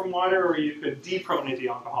alcohol from water or you could deprotonate the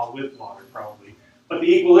alcohol with water probably. But the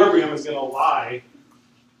equilibrium is going to lie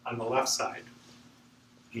on the left side,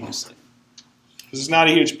 usually. Because there's not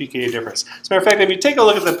a huge pKa difference. As a matter of fact, if you take a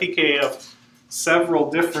look at the pKa of several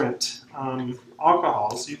different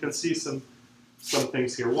alcohols, you can see some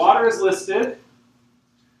things here. Water is listed.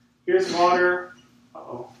 Here's water.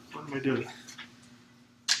 Uh-oh, what am I doing?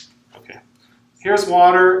 Okay. Here's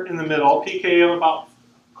water in the middle, pKa of about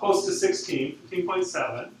close to 16,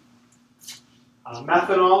 15.7.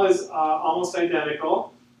 Methanol is almost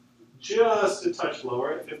identical, just a touch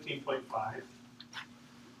lower at 15.5.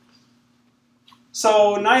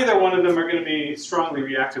 So neither one of them are going to be strongly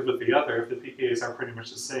reactive with the other if the pKa's are pretty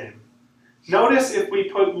much the same. Notice if we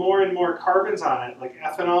put more and more carbons on it, like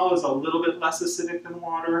ethanol is a little bit less acidic than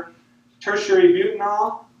water. Tertiary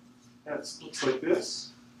butanol, that looks like this.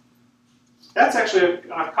 That's actually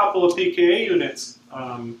a couple of pKa units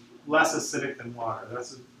less acidic than water.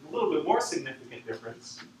 That's a little bit more significant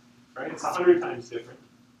difference, right? It's 100 times different.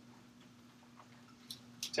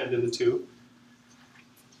 10 to the 2.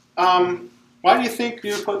 Why do you think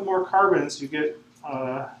you put more carbons, you get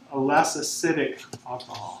a less acidic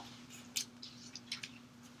alcohol?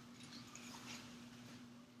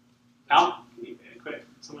 Al? Quick,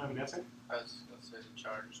 someone have an answer? I was going to say the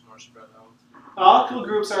charge is more spread out. Alkyl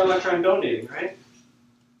groups are electron donating, right?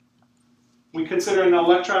 We consider an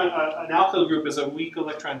alkyl group as a weak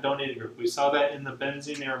electron donating group. We saw that in the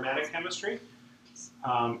benzene aromatic chemistry.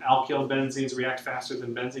 Alkyl benzenes react faster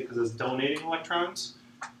than benzene because it's donating electrons.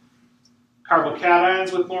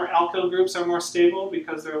 Carbocations with more alkyl groups are more stable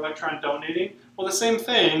because they're electron donating. Well, the same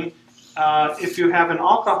thing, if you have an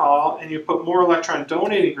alcohol and you put more electron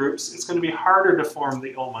donating groups, it's going to be harder to form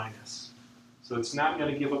the O minus. So it's not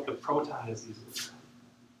going to give up the proton as easily.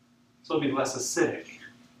 So it'll be less acidic.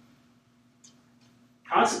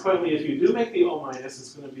 Consequently, if you do make the O-,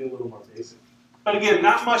 it's going to be a little more basic. But again,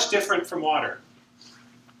 not much different from water.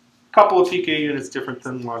 A couple of pK units different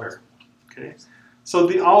than water. Okay,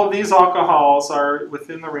 so all of these alcohols are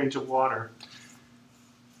within the range of water.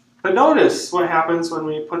 But notice what happens when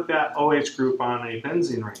we put that OH group on a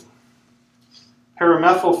benzene ring.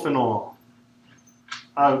 Paramethylphenol.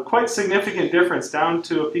 Quite significant difference, down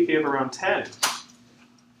to a pK of around 10.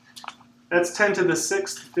 That's 10 to the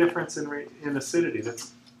 6th difference in acidity.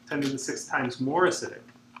 That's 10 to the 6th times more acidic.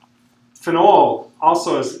 Phenol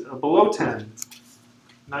also is below 10,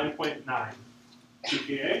 9.9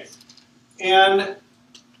 pKa. And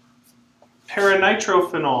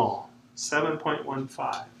paranitrophenol,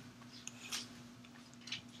 7.15.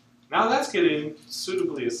 Now that's getting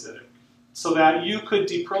suitably acidic, so that you could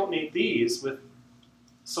deprotonate these with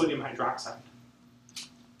sodium hydroxide.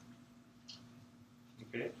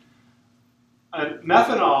 Okay.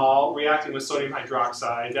 Methanol reacting with sodium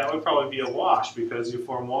hydroxide, that would probably be a wash because you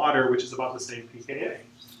form water, which is about the same pKa.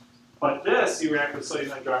 But this, you react with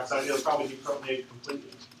sodium hydroxide, it'll probably deprotonate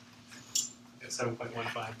completely at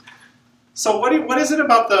 7.15. So what is it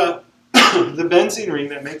about the the benzene ring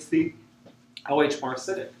that makes the OH more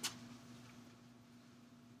acidic?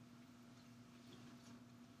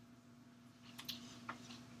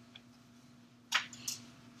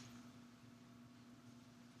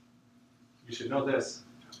 You should know this.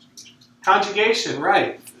 Conjugation,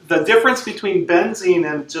 right. The difference between benzene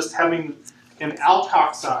and just having an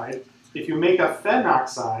alkoxide, if you make a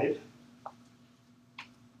phenoxide,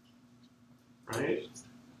 right?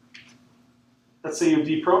 Let's say you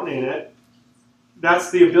deprotonate it,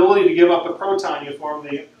 that's the ability to give up a proton, you form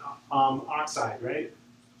the oxide, right?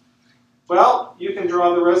 Well, you can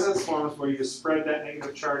draw the resonance forms where you spread that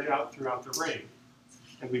negative charge out throughout the ring.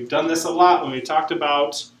 And we've done this a lot when we talked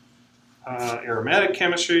about aromatic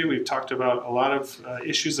chemistry. We've talked about a lot of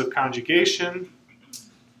issues of conjugation.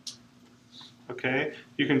 Okay,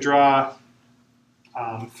 you can draw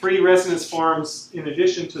 3 resonance forms in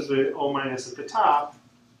addition to the O- at the top,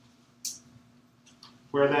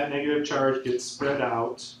 where that negative charge gets spread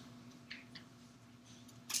out.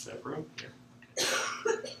 Is that room? Here.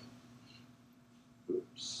 Okay.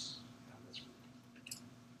 Oops.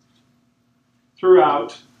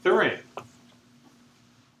 Throughout the ring.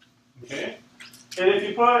 Okay? And if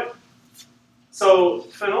you put, so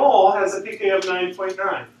phenol has a pK of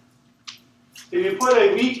 9.9. If you put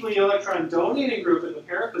a weakly electron donating group in the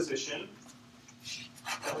para position,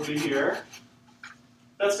 that will be here,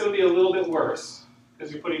 that's going to be a little bit worse,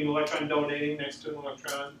 because you're putting electron donating next to an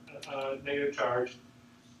electron negative charge.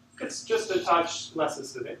 It's just a touch less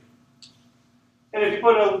acidic. And if you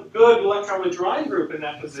put a good electron withdrawing group in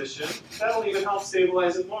that position, that'll even help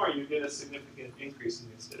stabilize it more. You get a significant increase in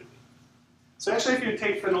the acidity. So actually, if you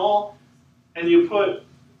take phenol and you put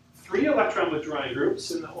 3 electron withdrawing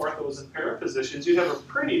groups in the orthos and para positions, you'd have a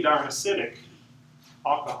pretty darn acidic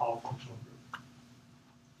alcohol functional group.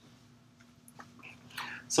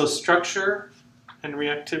 So structure and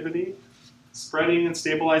reactivity, spreading and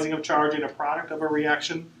stabilizing of charge in a product of a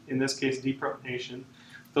reaction, in this case deprotonation,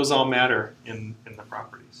 those all matter in the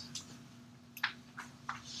properties.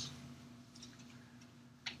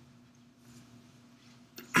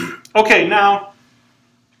 Okay, now,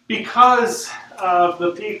 because of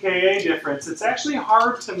the pKa difference, it's actually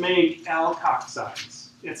hard to make alkoxides.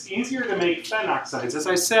 It's easier to make phenoxides. As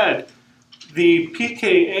I said, the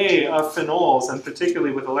pKa of phenols, and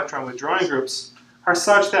particularly with electron withdrawing groups, are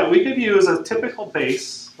such that we could use a typical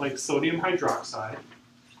base, like sodium hydroxide,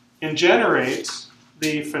 and generate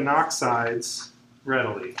the phenoxides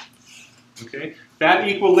readily. Okay? That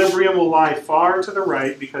equilibrium will lie far to the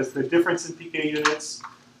right because the difference in pK units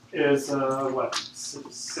is, what,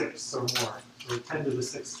 6 or more, or 10 to the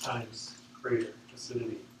 6th times greater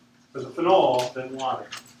acidity for the phenol than water.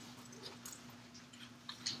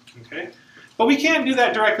 Okay? But we can't do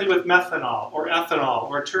that directly with methanol or ethanol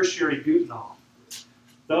or tertiary butanol.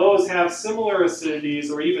 Those have similar acidities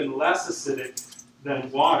or even less acidic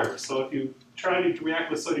than water. So if you try to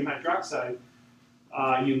react with sodium hydroxide,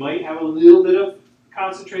 you might have a little bit of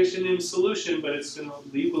concentration in solution, but it's the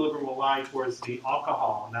equilibrium will lie towards the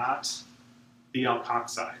alcohol, not the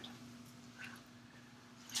alkoxide.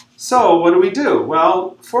 So what do?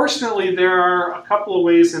 Well, fortunately, there are a couple of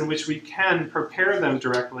ways in which we can prepare them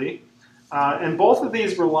directly. And both of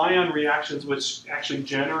these rely on reactions which actually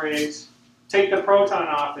take the proton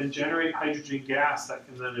off and generate hydrogen gas that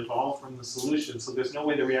can then evolve from the solution. So there's no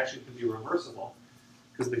way the reaction can be reversible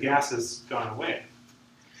because the gas has gone away.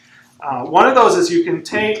 One of those is you can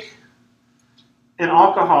take an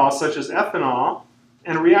alcohol such as ethanol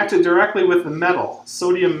and react it directly with the metal,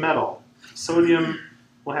 sodium metal. Sodium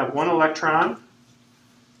will have one electron.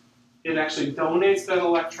 It actually donates that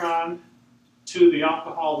electron to the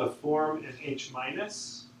alcohol to form an H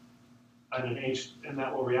minus, and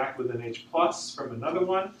that will react with an H plus from another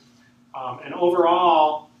one. And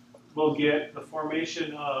overall, we'll get the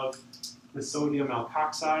formation of the sodium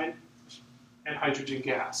alkoxide and hydrogen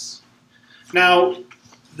gas. Now,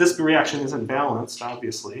 this reaction isn't balanced,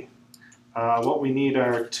 obviously. What we need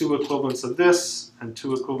are 2 equivalents of this and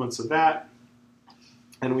 2 equivalents of that,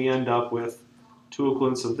 and we end up with 2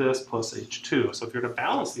 equivalents of this plus H2. So if you're to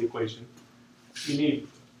balance the equation, we need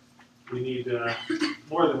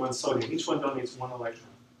more than 1 sodium. Each one donates 1 electron.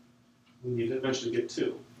 We need to eventually get 2.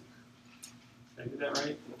 Did I get that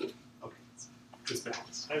right? Okay, it's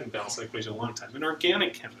balanced. I haven't balanced the equation in a long time. I'm an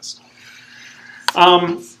organic chemist.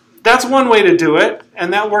 That's one way to do it,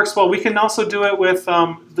 and that works well. We can also do it with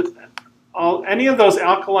any of those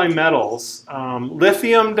alkali metals.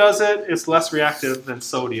 Lithium does it. It's less reactive than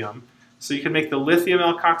sodium. So you can make the lithium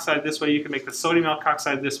alkoxide this way. You can make the sodium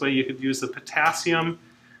alkoxide this way. You could use the potassium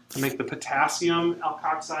to make the potassium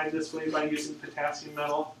alkoxide this way by using potassium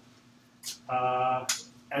metal.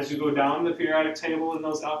 As you go down the periodic table in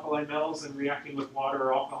those alkali metals and reacting with water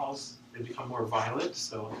or alcohols, they become more violent.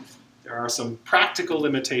 So there are some practical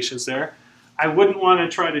limitations there. I wouldn't want to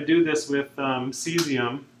try to do this with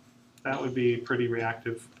cesium. That would be pretty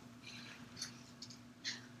reactive.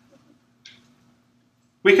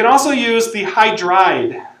 We can also use the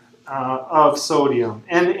hydride of sodium,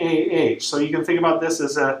 NaH. So you can think about this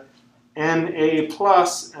as a Na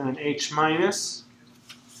plus and an H minus.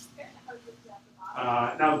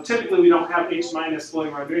 Now, typically we don't have H minus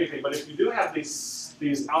floating around doing anything, but if you do have these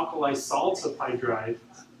alkali salts of hydride,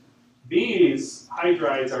 these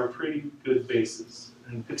hydrides are pretty good bases.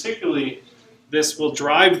 And particularly, this will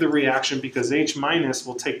drive the reaction because H minus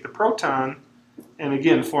will take the proton and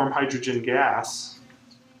again form hydrogen gas,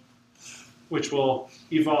 which will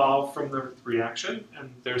evolve from the reaction,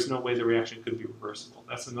 and there's no way the reaction could be reversible.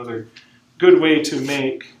 That's another good way to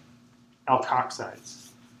make alkoxides.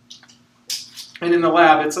 And in the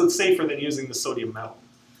lab, it's safer than using the sodium metal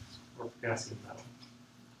or potassium metal.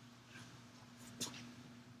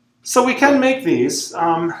 So we can make these.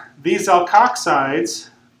 These alkoxides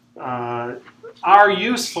are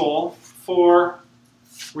useful for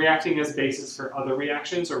reacting as bases for other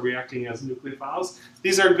reactions or reacting as nucleophiles.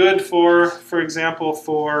 These are good for example,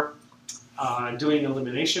 for doing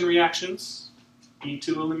elimination reactions,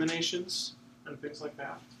 E2 eliminations, and things like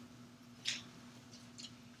that.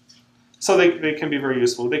 So they can be very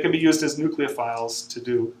useful. They can be used as nucleophiles to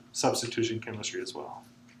do substitution chemistry as well.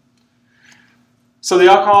 So the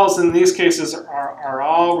alcohols in these cases are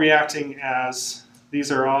all reacting as,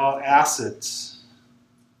 these are all acids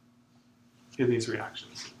in these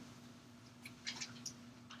reactions.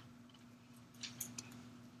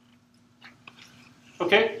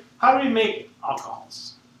 Okay, how do we make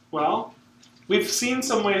alcohols? Well, we've seen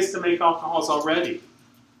some ways to make alcohols already.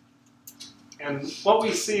 And what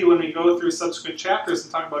we see when we go through subsequent chapters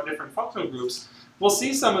and talk about different functional groups, we'll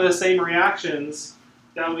see some of the same reactions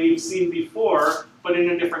that we've seen before, but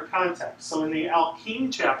in a different context. So in the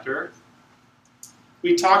alkene chapter,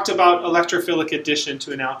 we talked about electrophilic addition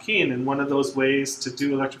to an alkene, and one of those ways to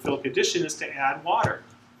do electrophilic addition is to add water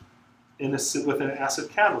with an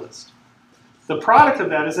acid catalyst. The product of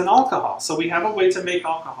that is an alcohol, so we have a way to make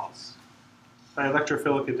alcohols by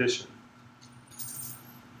electrophilic addition.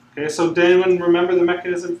 Okay, so did anyone remember the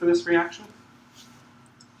mechanism for this reaction?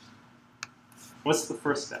 What's the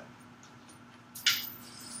first step?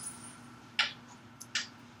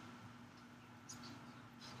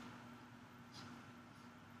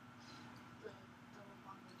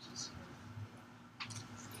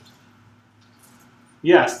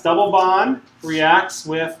 Yes, double bond reacts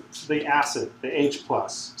with the acid, the H+.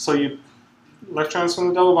 So electrons from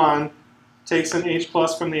the double bond takes an H+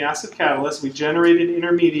 from the acid catalyst. We generate an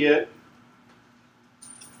intermediate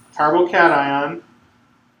carbocation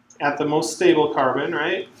at the most stable carbon,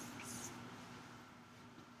 right?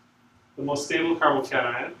 The most stable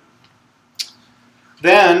carbocation.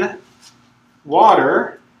 Then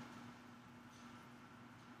water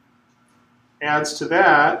adds to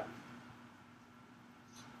that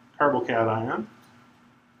carbocation.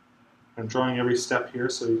 I'm drawing every step here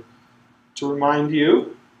so to remind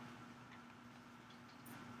you.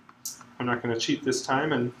 I'm not going to cheat this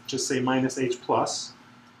time and just say minus H+.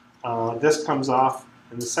 This comes off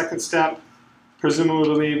in the second step,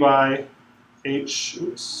 presumably by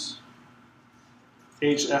HSO3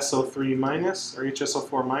 minus or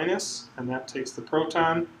HSO4 minus, and that takes the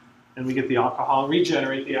proton, and we get the alcohol,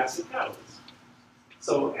 regenerate the acid catalyst.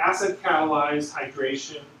 So acid catalyzed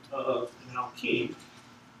hydration of an alkene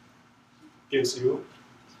gives you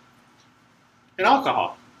an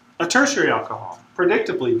alcohol, a tertiary alcohol,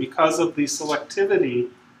 predictably because of the selectivity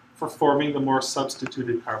for forming the more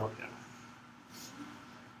substituted carbocation.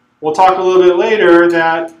 We'll talk a little bit later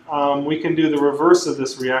that we can do the reverse of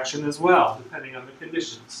this reaction as well, depending on the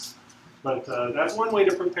conditions. But that's one way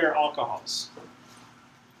to prepare alcohols.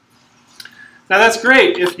 Now that's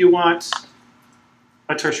great if you want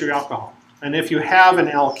a tertiary alcohol, and if you have an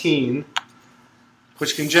alkene,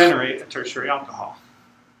 which can generate a tertiary alcohol.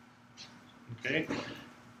 Okay.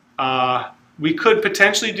 We could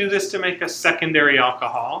potentially do this to make a secondary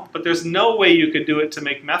alcohol, but there's no way you could do it to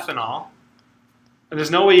make methanol. And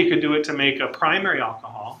there's no way you could do it to make a primary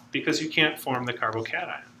alcohol because you can't form the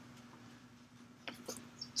carbocation.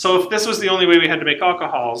 So if this was the only way we had to make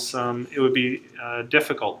alcohols, it would be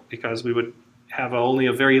difficult because we would have only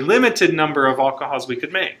a very limited number of alcohols we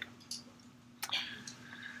could make.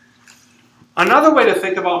 Another way to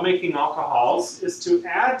think about making alcohols is to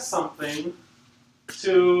add something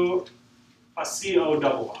to a CO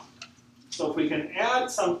double bond. So if we can add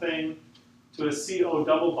something to a CO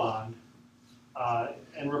double bond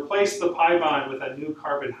and replace the pi bond with a new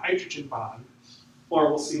carbon-hydrogen bond, or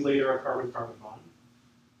we'll see later a carbon-carbon bond,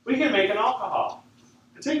 we can make an alcohol.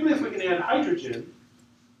 Particularly if we can add hydrogen,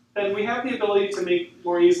 then we have the ability to make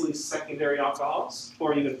more easily secondary alcohols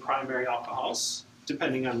or even primary alcohols,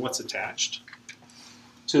 depending on what's attached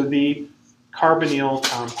to the carbonyl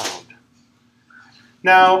compound.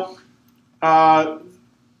 Now,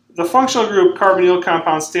 the functional group carbonyl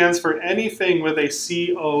compound stands for anything with a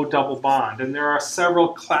CO double bond, and there are several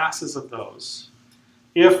classes of those.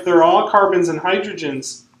 If they're all carbons and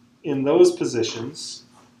hydrogens in those positions,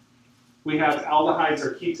 we have aldehydes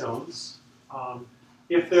or ketones.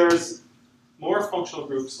 If there's more functional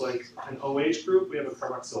groups like an OH group, we have a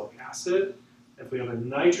carboxylic acid. If we have a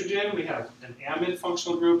nitrogen, we have an amide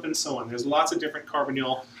functional group, and so on. There's lots of different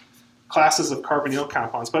carbonyl classes of carbonyl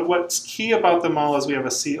compounds, but what's key about them all is we have a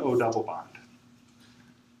CO double bond.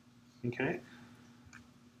 Okay?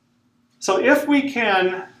 So if we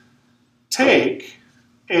can take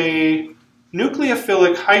a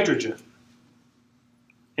nucleophilic hydrogen,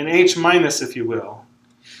 an H minus if you will,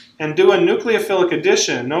 and do a nucleophilic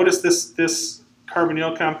addition, notice this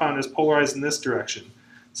carbonyl compound is polarized in this direction.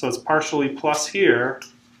 So it's partially plus here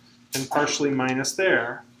and partially minus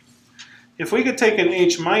there. If we could take an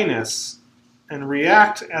H minus and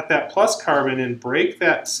react at that plus carbon and break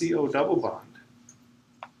that CO double bond,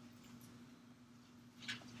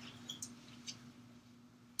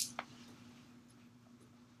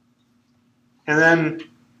 and then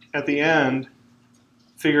at the end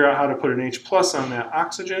figure out how to put an H plus on that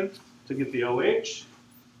oxygen to get the OH,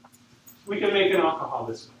 we can make an alcohol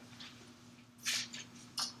this way.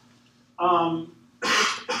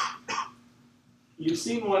 You've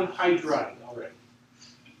seen one hydride already.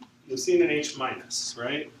 You've seen an H minus,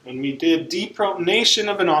 right? When we did deprotonation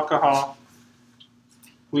of an alcohol,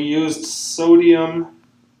 we used sodium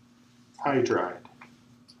hydride.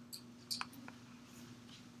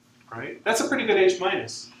 Right? That's a pretty good H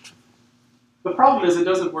minus. The problem is it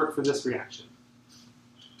doesn't work for this reaction.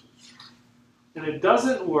 And it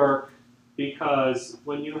doesn't work because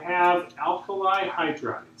when you have alkali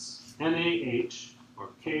hydrides, NaH or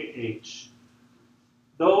KH,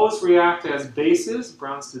 those react as bases,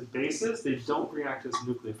 Bronsted bases. They don't react as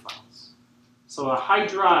nucleophiles. So a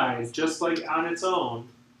hydride, just like on its own,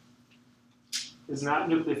 is not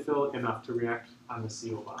nucleophilic enough to react on the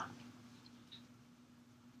CO bond.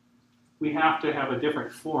 We have to have a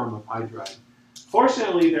different form of hydride.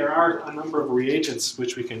 Fortunately, there are a number of reagents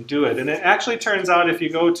which we can do it. And it actually turns out if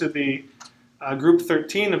you go to the group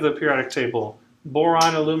 13 of the periodic table,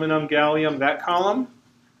 boron, aluminum, gallium, that column,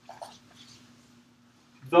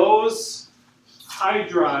 those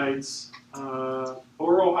hydrides,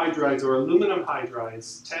 borohydrides or aluminum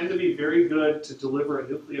hydrides, tend to be very good to deliver a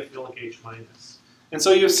nucleophilic H minus. And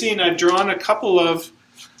so you've seen I've drawn a couple of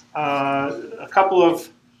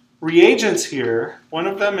reagents here. One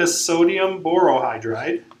of them is sodium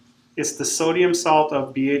borohydride. It's the sodium salt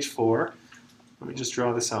of BH4. Let me just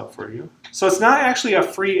draw this out for you. So it's not actually a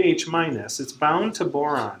free H minus. It's bound to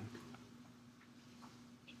boron.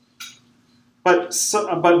 But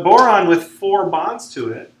boron with 4 bonds to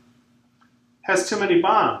it has too many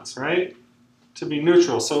bonds, right, to be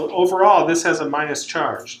neutral. So overall, this has a minus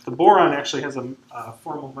charge. The boron actually has a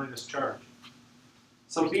formal minus charge.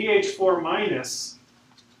 So BH4 minus,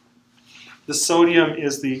 the sodium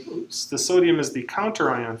is the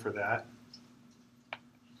counter ion for that.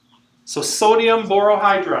 So sodium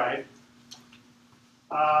borohydride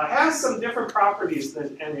has some different properties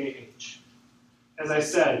than NaH. As I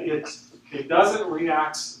said, it doesn't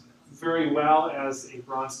react very well as a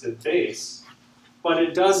Bronsted base, but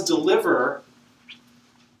it does deliver,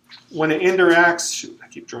 when it interacts, shoot, I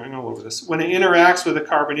keep drawing all over this, when it interacts with a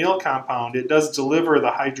carbonyl compound, it does deliver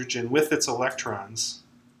the hydrogen with its electrons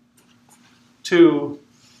to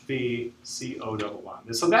the CO double bond.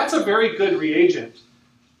 And so that's a very good reagent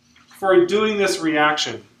for doing this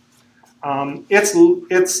reaction.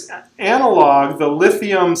 Its analog, the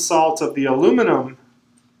lithium salt of the aluminum,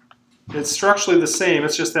 it's structurally the same.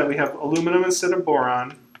 It's just that we have aluminum instead of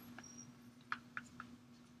boron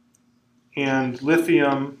and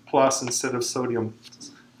lithium plus instead of sodium.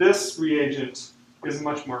 This reagent is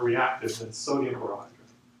much more reactive than sodium borohydride.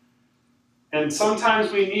 And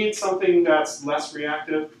sometimes we need something that's less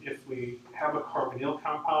reactive. If we have a carbonyl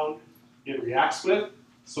compound it reacts with,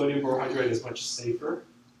 sodium borohydride is much safer.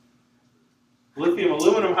 Lithium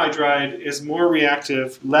aluminum hydride is more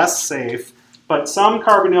reactive, less safe, but some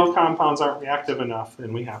carbonyl compounds aren't reactive enough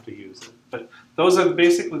and we have to use it. But those are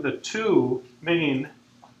basically the two main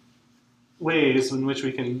ways in which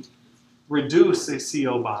we can reduce a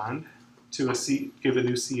CO bond to give a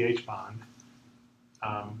new CH bond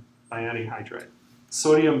by adding hydride.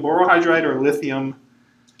 Sodium borohydride or lithium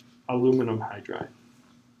aluminum hydride.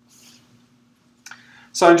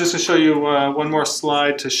 So I'm just going to show you one more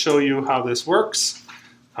slide to show you how this works.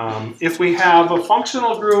 If we have a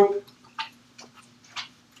functional group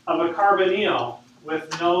of a carbonyl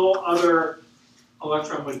with no other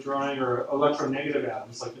electron withdrawing or electronegative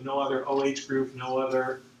atoms, like no other OH group, no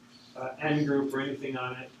other N group or anything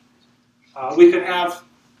on it, we could have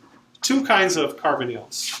two kinds of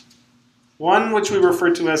carbonyls. One which we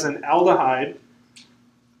refer to as an aldehyde.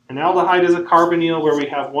 An aldehyde is a carbonyl where we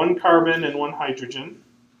have one carbon and one hydrogen.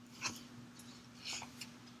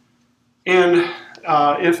 And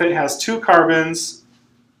if it has two carbons,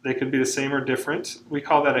 they could be the same or different. We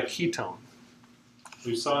call that a ketone.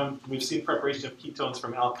 We've seen preparation of ketones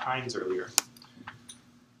from alkynes earlier.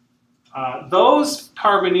 Those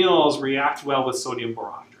carbonyls react well with sodium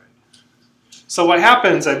borohydride. So what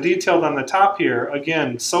happens, I've detailed on the top here,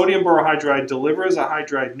 again, sodium borohydride delivers a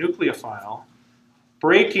hydride nucleophile,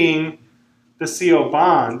 breaking the CO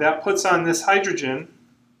bond. That puts on this hydrogen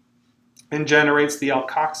and generates the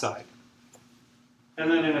alkoxide. And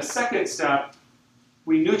then in a second step,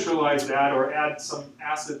 we neutralize that or add some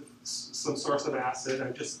acid, some source of acid.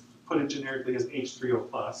 I've just put it generically as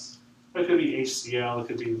H3O+. It could be HCl, it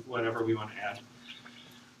could be whatever we want to add.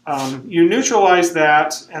 You neutralize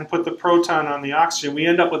that and put the proton on the oxygen, we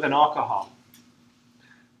end up with an alcohol.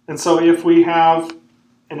 And so if we have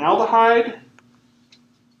an aldehyde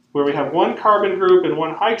where we have one carbon group and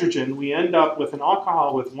one hydrogen, we end up with an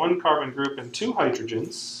alcohol with one carbon group and two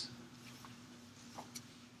hydrogens.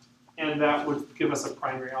 And that would give us a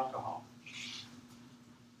primary alcohol.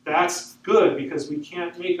 That's good because we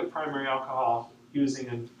can't make a primary alcohol using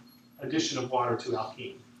an addition of water to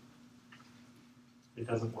alkene. It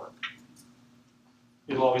doesn't work.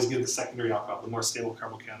 It'll always give the secondary alcohol, the more stable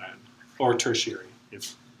carbocation, or tertiary.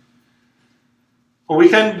 Well, we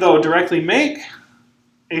can, though, directly make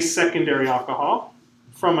a secondary alcohol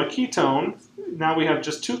from a ketone. Now we have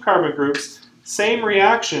just two carbon groups. Same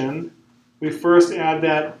reaction. We first add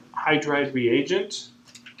that hydride reagent,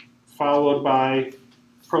 followed by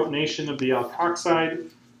protonation of the alkoxide.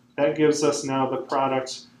 That gives us now the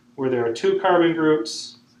product where there are two carbon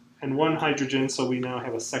groups and one hydrogen, so we now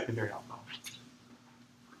have a secondary alcohol.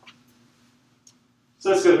 So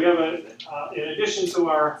that's good. We have in addition to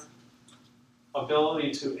our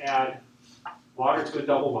ability to add water to a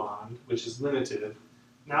double bond, which is limited,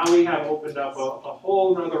 now we have opened up a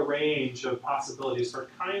whole other range of possibilities for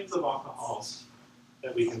kinds of alcohols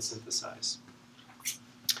that we can synthesize.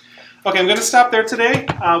 Okay, I'm going to stop there today.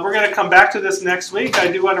 We're going to come back to this next week.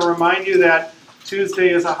 I do want to remind you that Tuesday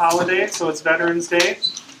is a holiday, so it's Veterans Day.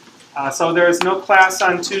 So there is no class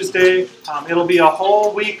on Tuesday. It'll be a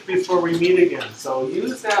whole week before we meet again. So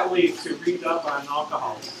use that week to read up on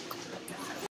alcohols.